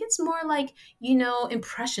like, I think it's more like,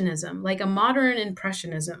 impressionism, like a modern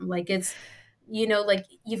impressionism. Like like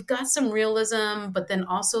you've got some realism, but then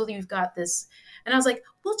also you've got this. And I was like,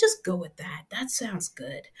 we'll just go with that. That sounds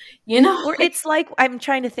good. Or Like, it's like I'm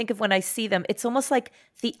trying to think of when I see them, it's almost like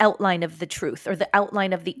the outline of the truth or the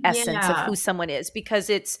outline of the essence of yeah, who someone is because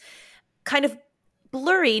it's kind of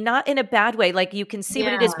blurry, not in a bad way. Like you can see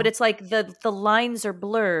what it is, yeah. but it's like the lines are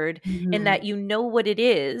blurred in Mhm. that you know what it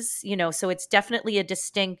is, so it's definitely a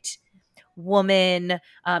distinct woman.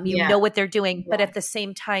 You Yeah, know what they're doing, but yeah, at the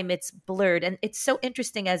same time it's blurred. And it's so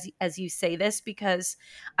interesting as you say this because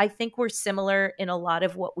I think we're similar in a lot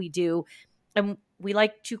of what we do, and we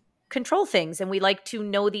like to control things and we like to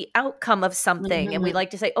know the outcome of something, and we mhm. like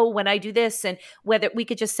to say, oh, when I do this, and whether we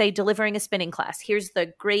could just say delivering a spinning class, here's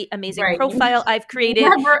the great amazing Right. profile I've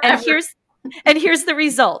created, Never and ever. here's the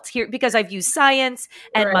result here because I've used science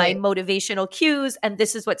and my Right. motivational cues, and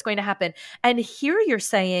this is what's going to happen. And here you're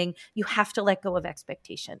saying you have to let go of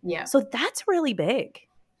expectation. Yeah. So that's really big.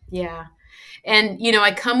 Yeah. And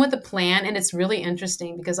I come with a plan, and it's really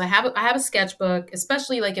interesting because I have a sketchbook,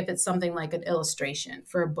 especially like if it's something like an illustration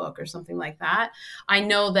for a book or something like that. I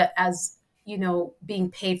know that as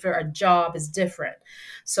being paid for a job is different.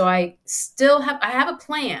 So I have a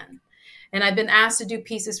plan. And I've been asked to do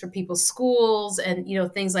pieces for people's schools and,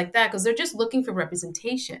 things like that, because they're just looking for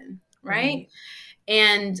representation. Right.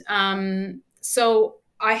 Right. And so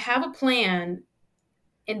I have a plan,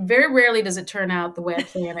 and very rarely does it turn out the way I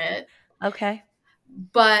plan it. Okay.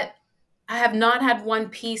 But I have not had one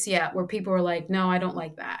piece yet where people are like, no, I don't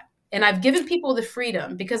like that. And I've given people the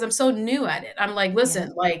freedom because I'm so new at it. I'm like,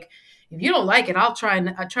 listen, like, if you don't like it, I'll try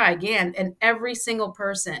again. And every single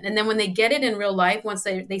person. And then when they get it in real life, once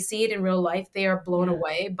they see it in real life, they are blown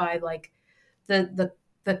away by like the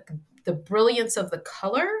brilliance of the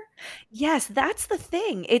color. Yes, that's the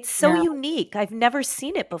thing. It's so unique. I've never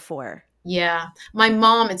seen it before. Yeah. My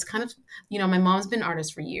mom, it's kind of, my mom's been an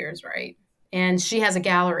artist for years, right? And she has a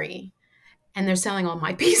gallery, and they're selling all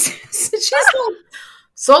my pieces. She's like,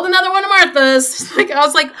 sold another one of Martha's. Like, I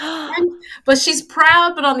was like, but she's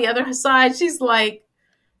proud. But on the other side, she's like,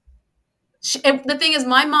 the thing is,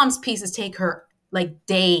 my mom's pieces take her like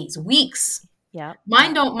days, weeks. Yeah.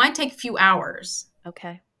 Mine take a few hours.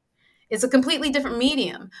 Okay. It's a completely different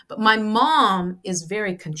medium. But my mom is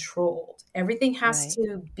very controlled. Everything has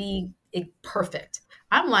to be perfect.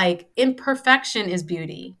 I'm like, imperfection is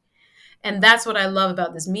beauty. And that's what I love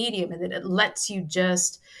about this medium, and that it lets you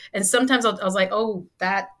and sometimes I was like, oh,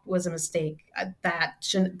 that was a mistake. That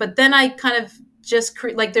shouldn't. But then I kind of just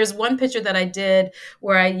like, there's one picture that I did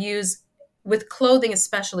where I use, with clothing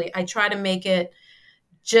especially, I try to make it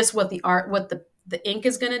just what the ink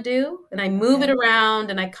is going to do. And I move it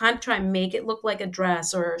around, and I kind of try and make it look like a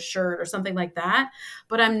dress or a shirt or something like that.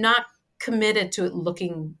 But I'm not committed to it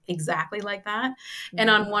looking exactly like that. Mm-hmm.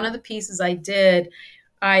 And on one of the pieces I did,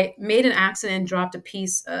 I made an accident and dropped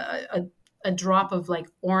a drop of like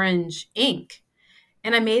orange ink,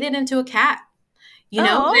 and I made it into a cat,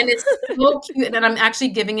 and it's so cute. And I'm actually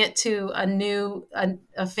giving it to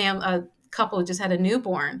a couple who just had a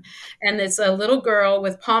newborn, and it's a little girl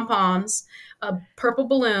with pom-poms, a purple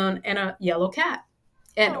balloon, and a yellow cat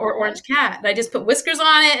or orange cat. And I just put whiskers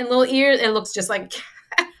on it and little ears. And it looks just like a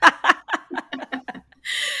cat.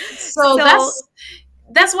 So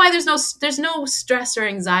that's why there's no stress or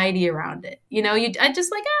anxiety around it. I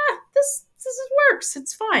just like, this works.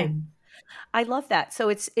 It's fine. I love that. So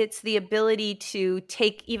it's the ability to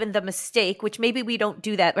take even the mistake, which maybe we don't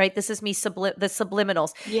do that, right? This is me, the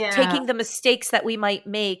subliminals. Yeah. Taking the mistakes that we might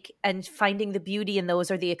make and finding the beauty in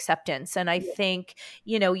those, or the acceptance. And I think,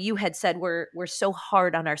 you had said we're so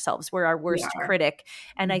hard on ourselves. We're our worst critic.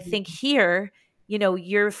 And I think here,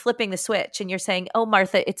 you're flipping the switch and you're saying, oh,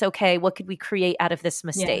 Martha, it's okay. What could we create out of this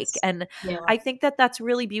mistake? Yes. And I think that that's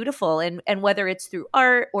really beautiful. And whether it's through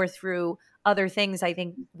art or through other things, I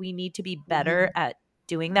think we need to be better at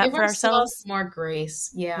doing that for ourselves. More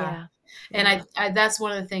grace. Yeah. And I that's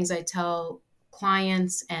one of the things I tell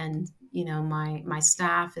clients and, my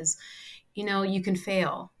staff is, you can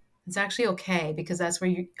fail. It's actually okay, because that's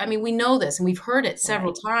where we know this and we've heard it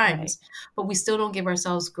several times, but we still don't give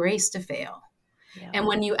ourselves grace to fail. Yeah. And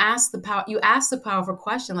when you ask the powerful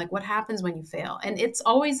question, like, what happens when you fail? And it's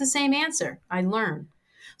always the same answer. I learn.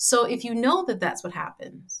 So if you know that that's what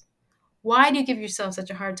happens, why do you give yourself such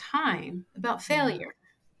a hard time about failure?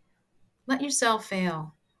 Let yourself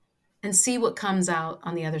fail and see what comes out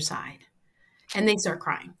on the other side. And they start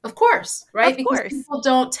crying. Of course, right? Because people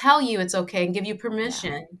don't tell you it's okay and give you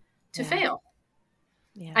permission to fail.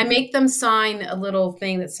 Yeah. I make them sign a little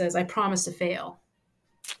thing that says, I promise to fail.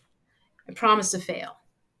 I promise to fail.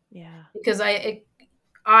 Yeah. Because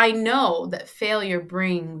I know that failure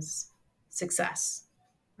brings success.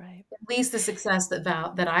 Right. At least the success that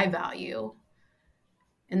I value,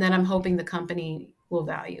 and that I'm hoping the company will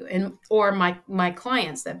value, or my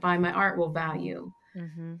clients that buy my art will value.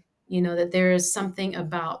 Mm-hmm. That there is something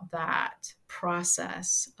about that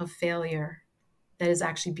process of failure that is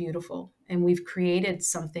actually beautiful. And we've created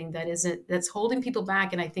something that's holding people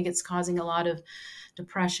back. And I think it's causing a lot of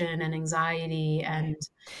depression and anxiety. And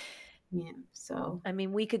so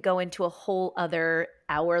we could go into a whole other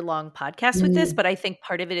hour-long podcast with this, but I think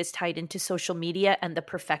part of it is tied into social media and the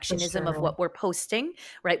perfectionism of what we're posting,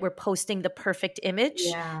 right? We're posting the perfect image.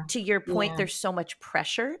 Yeah. To your point, there's so much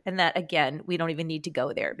pressure, and that, again, we don't even need to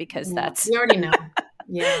go there, because we already know.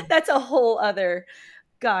 Yeah. That's a whole other,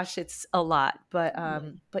 gosh, it's a lot. But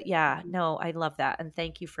no, I love that. And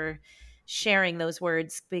thank you for sharing those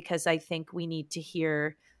words, because I think we need to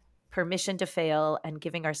hear permission to fail and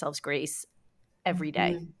giving ourselves grace every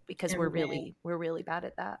day, because we're really bad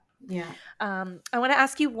at that. Yeah. I want to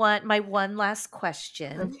ask you my one last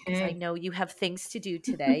question. Okay. I know you have things to do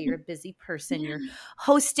today. You're a busy person. You're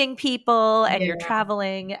hosting people and you're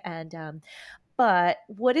traveling. And but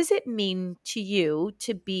what does it mean to you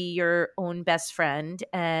to be your own best friend?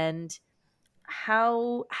 And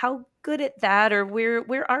how good at that, or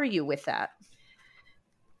where are you with that?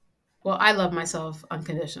 Well, I love myself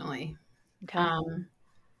unconditionally. Okay. Um,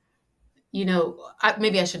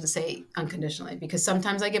 maybe I shouldn't say unconditionally, because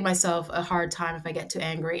sometimes I give myself a hard time if I get too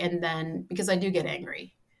angry. And then, because I do get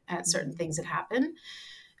angry at certain things that happen.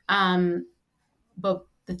 Um, but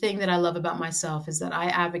the thing that I love about myself is that I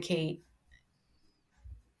advocate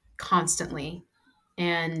constantly.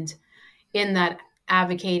 And in that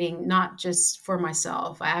advocating, not just for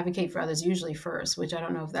myself, I advocate for others usually first, which I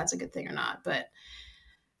don't know if that's a good thing or not, but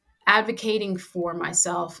advocating for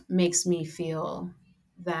myself makes me feel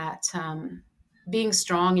that being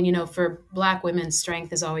strong, and for Black women,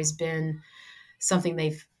 strength has always been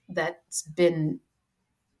something that's been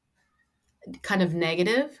kind of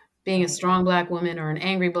negative. Being a Right. strong Black woman or an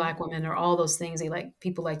angry Black woman, or all those things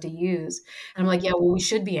people like to use. And I'm like, yeah, well, we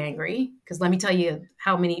should be angry, because let me tell you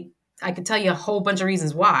I could tell you a whole bunch of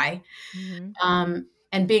reasons why. Mm-hmm.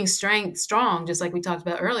 And being strong, just like we talked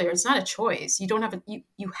about earlier, it's not a choice. You don't have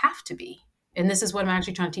you have to be. And this is what I'm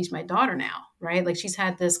actually trying to teach my daughter now, right? Like, she's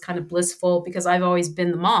had this kind of blissful, because I've always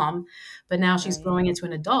been the mom, but now she's Right. growing into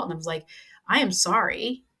an adult. And I was like, I am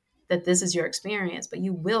sorry that this is your experience, but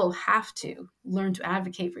you will have to learn to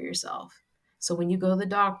advocate for yourself. So when you go to the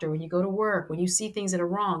doctor, when you go to work, when you see things that are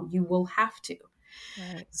wrong, you will have to.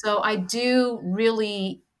 Right. So I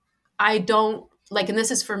don't like, and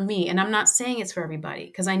this is for me, and I'm not saying it's for everybody,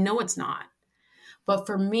 because I know it's not. But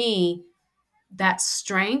for me, that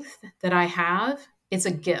strength that I have, it's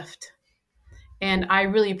a gift. And I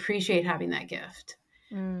really appreciate having that gift.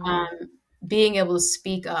 Mm. Um, Being able to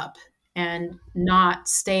speak up and not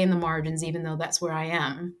stay in the margins, even though that's where I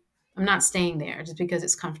am. I'm not staying there just because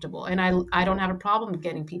it's comfortable. And I don't have a problem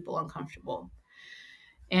getting people uncomfortable.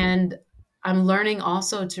 And I'm learning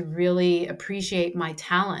also to really appreciate my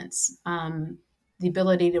talents. The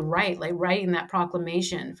ability to write, like writing that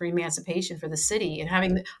proclamation for emancipation for the city, and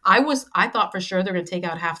I thought for sure they're going to take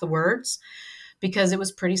out half the words, because it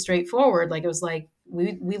was pretty straightforward. Like, it was like,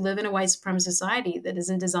 we live in a white supremacist society that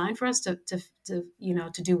isn't designed for us to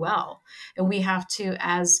do well. And we have to,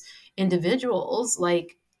 as individuals,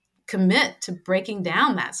 like, commit to breaking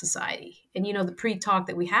down that society. And the pre-talk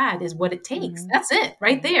that we had is what it takes. Mm-hmm. That's it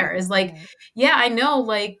right there. Is like, Right. yeah, I know,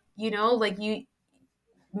 like, like, you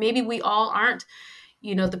maybe we all aren't,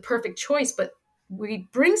 the perfect choice, but we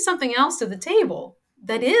bring something else to the table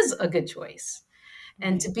that is a good choice.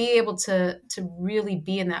 And Right. to be able to really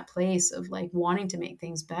be in that place of, like, wanting to make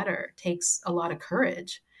things better takes a lot of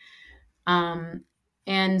courage. um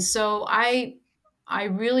and so I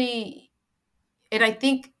really, and I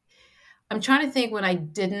think, I'm trying to think when I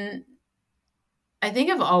think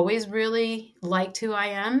I've always really liked who I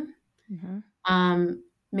am. Mm-hmm.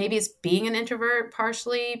 Maybe it's being an introvert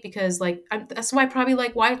partially, because, like, that's why I probably,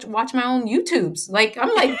 like, watch my own YouTubes. Like,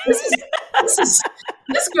 I'm like, this is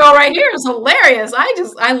this girl right here is hilarious.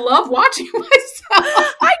 I love watching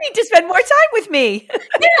myself. I need to spend more time with me.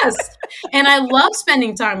 Yes. And I love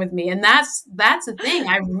spending time with me. And that's the thing.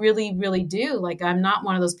 I really, really do. Like, I'm not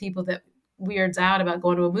one of those people that weirds out about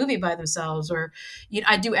going to a movie by themselves, or,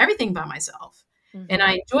 I do everything by myself. And Mm-hmm.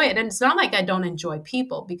 I enjoy it. And it's not like I don't enjoy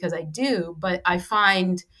people, because I do, but I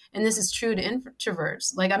find, and this is true to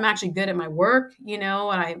introverts, like, I'm actually good at my work, and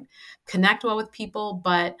I connect well with people,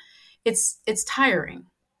 but it's tiring.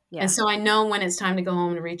 And Yeah. so I know when it's time to go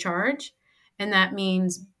home to recharge. And that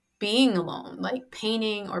means being alone, like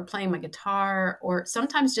painting or playing my guitar, or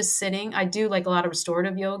sometimes just sitting. I do, like, a lot of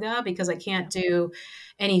restorative yoga, because I can't do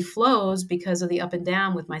any flows because of the up and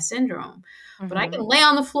down with my syndrome. But I Mm-hmm. can lay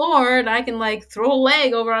on the floor, and I can, like, throw a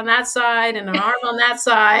leg over on that side and an arm on that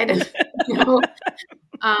side. And, you know,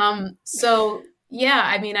 so yeah,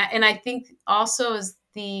 I mean, and I think also is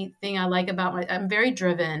the thing I like about I'm very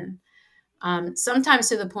driven. Sometimes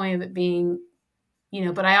to the point of it being,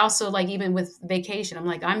 but I also, like, even with vacation, I'm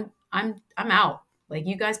like, I'm out. Like,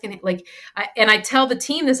 you guys can, like, and I tell the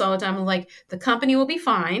team this all the time. I'm like, the company will be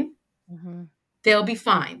fine. Mm-hmm. They'll be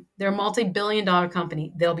fine. They're a multi-billion-dollar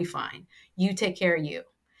company. They'll be fine. You take care of you.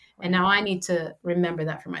 And Right. now I need to remember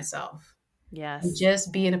that for myself, and Yes.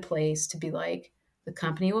 just be in a place to be like, the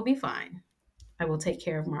company will be fine. I will take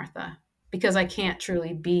care of Martha, because I can't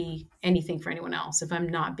truly be anything for anyone else if I'm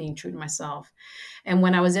not being true to myself. And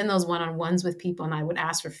when I was in those one-on-ones with people and I would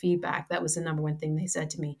ask for feedback, that was the number one thing they said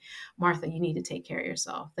to me: Martha, you need to take care of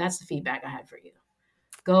yourself. That's the feedback I had for you.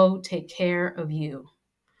 Go take care of you.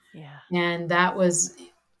 Yeah. And that was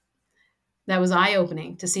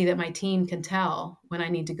eye-opening to see that my team can tell when I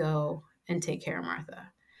need to go and take care of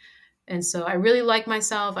Martha. And so I really like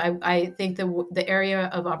myself. I think the area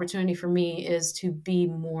of opportunity for me is to be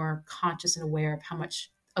more conscious and aware of how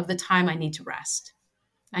much of the time I need to rest.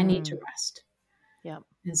 I need to rest. Yeah.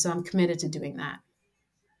 And so I'm committed to doing that,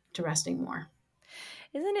 to resting more.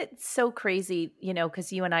 Isn't it so crazy,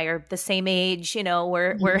 because you and I are the same age,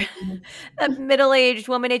 we're a middle-aged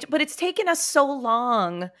woman age, but it's taken us so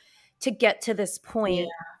long to get to this point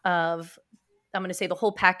of, I'm going to say, the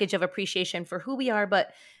whole package of appreciation for who we are,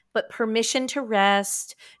 but permission to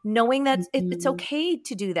rest, knowing that it's okay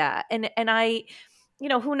to do that. And I,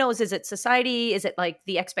 who knows, is it society? Is it like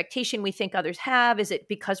the expectation we think others have? Is it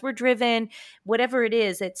because we're driven? Whatever it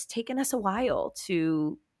is, it's taken us a while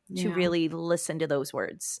to really listen to those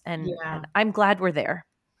words. And I'm glad we're there.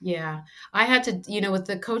 Yeah. I had to, with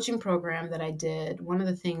the coaching program that I did, one of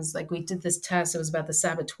the things, like we did this test, it was about the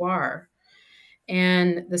saboteur.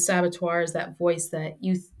 And the saboteur is that voice that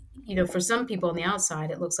for some people on the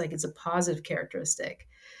outside, it looks like it's a positive characteristic.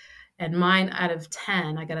 And mine out of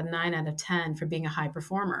 10, I got a 9 out of 10 for being a high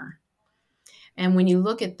performer. And when you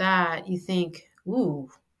look at that, you think, ooh,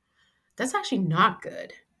 that's actually not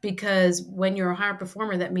good. Because when you're a higher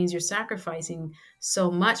performer, that means you're sacrificing so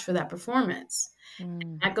much for that performance.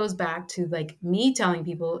 That goes back to like me telling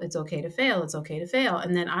people it's okay to fail. It's okay to fail.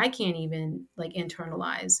 And then I can't even like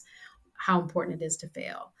internalize how important it is to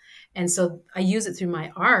fail. And so I use it through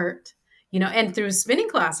my art, and through spinning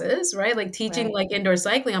classes, right? Like teaching like indoor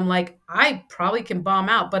cycling. I'm like, I probably can bomb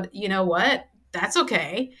out, but you know what? That's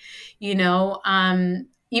okay.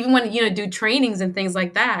 Even when, do trainings and things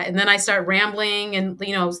like that. And then I start rambling and,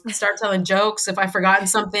 start telling jokes if I've forgotten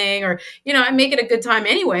something or, I make it a good time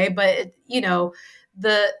anyway. But,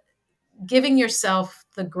 the giving yourself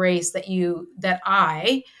the grace that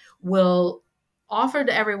I will offer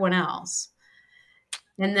to everyone else.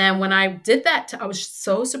 And then when I did that, I was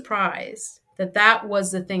so surprised that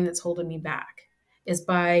was the thing that's holding me back, is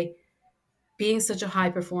by being such a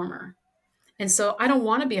high performer. And so I don't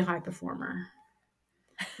want to be a high performer.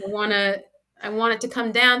 I want it to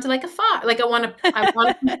come down to like a 5. Like I want to,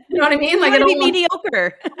 you know what I mean? Like I don't want to be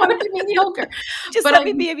mediocre. I want to be mediocre. Just let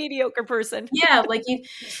me be a mediocre person. Yeah. Like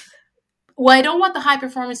I don't want the high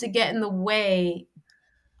performance to get in the way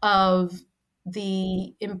of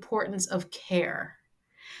the importance of care.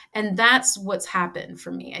 And that's what's happened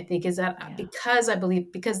for me, I think, is that because I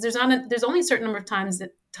believe, because there's only a certain number of time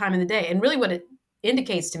in the day. And really what it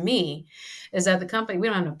indicates to me is that the company, we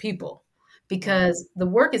don't have enough people because the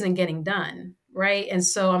work isn't getting done. Right. And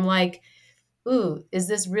so I'm like, ooh, is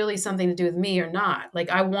this really something to do with me or not? Like,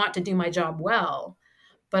 I want to do my job well,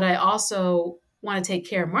 but I also want to take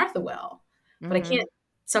care of Martha well, but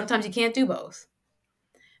sometimes you can't do both.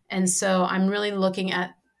 And so I'm really looking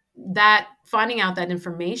at that, finding out that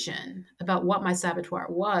information about what my saboteur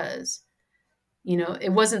was.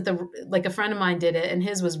 It wasn't like a friend of mine did it and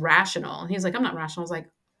his was rational. And he was like, I'm not rational. I was like,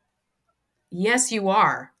 yes, you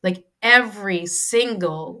are. Like every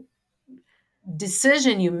single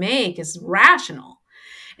decision you make is rational.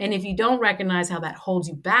 And if you don't recognize how that holds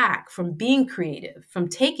you back from being creative, from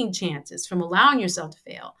taking chances, from allowing yourself to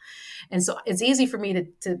fail. And so it's easy for me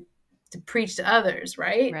to preach to others,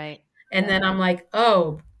 right? Right. And then I'm like,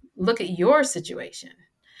 oh, look at your situation.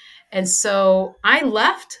 And so I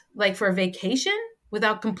left like for a vacation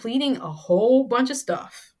without completing a whole bunch of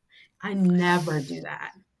stuff. I never do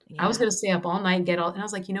that. Yeah. I was going to stay up all night and and I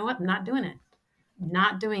was like, you know what? I'm not doing it. I'm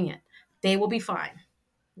not doing it. They will be fine.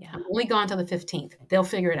 Yeah. I'm only gone till the 15th. They'll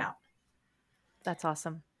figure it out. That's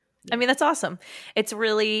awesome. I mean, that's awesome. It's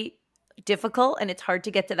really difficult and it's hard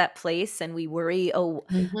to get to that place. And we worry,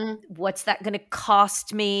 what's that going to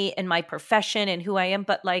cost me in my profession and who I am?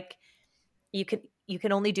 But like, you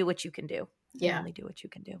can only do what you can do. You can only do what you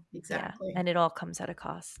can do. Exactly. Yeah. And it all comes at a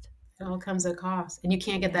cost. It all comes at a cost. And you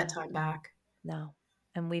can't get that time back. No.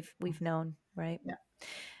 And we've known, right? Yeah.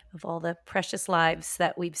 Of all the precious lives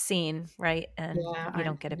that we've seen, right? And you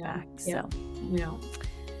don't get it back. Yeah. So we don't.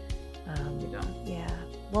 Yeah.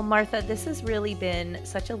 Well, Martha, this has really been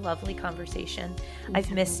such a lovely conversation.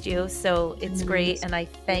 I've missed you, so it's great. And I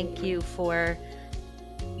thank you for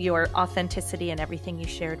your authenticity and everything you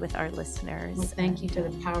shared with our listeners. Well, thank you for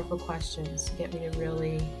the powerful questions to get me to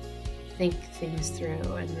really think things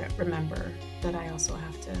through and remember that I also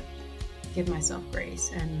have to give myself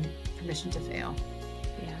grace and permission to fail.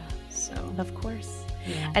 Yeah. So, of course.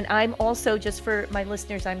 Yeah. And I'm also, just for my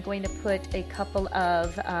listeners, I'm going to put a couple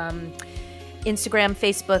of Instagram,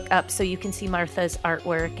 Facebook up so you can see Martha's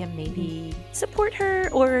artwork and maybe support her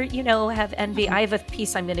or, have envy. I have a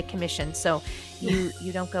piece I'm going to commission, so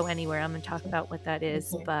you don't go anywhere. I'm going to talk about what that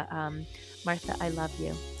is. Okay. But Martha, I love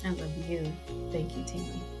you. I love you. Thank you,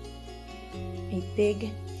 Tammy. A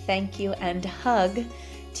big thank you and hug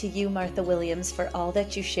to you, Martha Williams, for all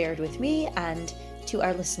that you shared with me and to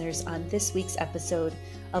our listeners on this week's episode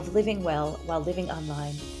of Living Well While Living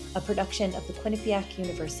Online, a production of the Quinnipiac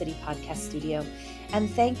University Podcast Studio. And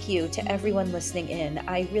thank you to everyone listening in.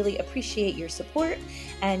 I really appreciate your support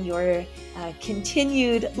and your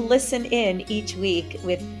continued listen in each week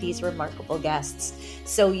with these remarkable guests.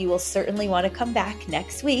 So you will certainly want to come back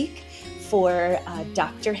next week for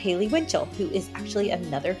Dr. Haley Winchell, who is actually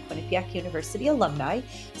another Quinnipiac University alumni,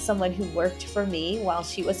 someone who worked for me while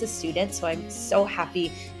she was a student. So I'm so happy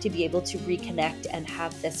to be able to reconnect and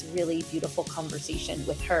have this really beautiful conversation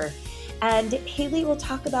with her. And Haley will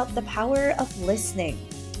talk about the power of listening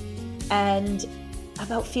and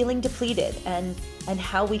about feeling depleted and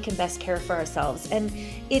how we can best care for ourselves. And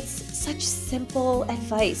it's such simple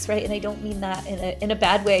advice, right? And I don't mean that in a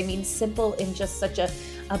bad way. I mean simple in just such a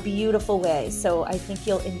beautiful way. So I think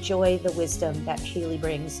you'll enjoy the wisdom that Haley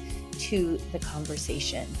brings to the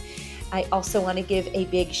conversation. I also want to give a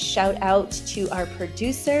big shout out to our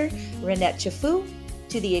producer, Renette Chafu,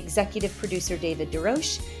 to the executive producer, David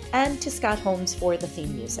DeRoche, and to Scott Holmes for the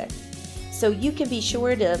theme music. So you can be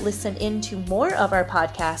sure to listen in to more of our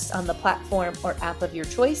podcasts on the platform or app of your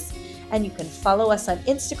choice. And you can follow us on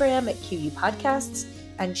Instagram at QU Podcasts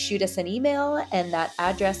and shoot us an email. And that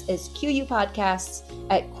address is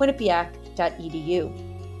qupodcasts@quinnipiac.edu.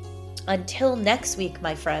 Until next week,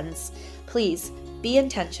 my friends, please be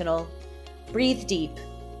intentional, breathe deep,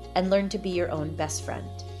 and learn to be your own best friend.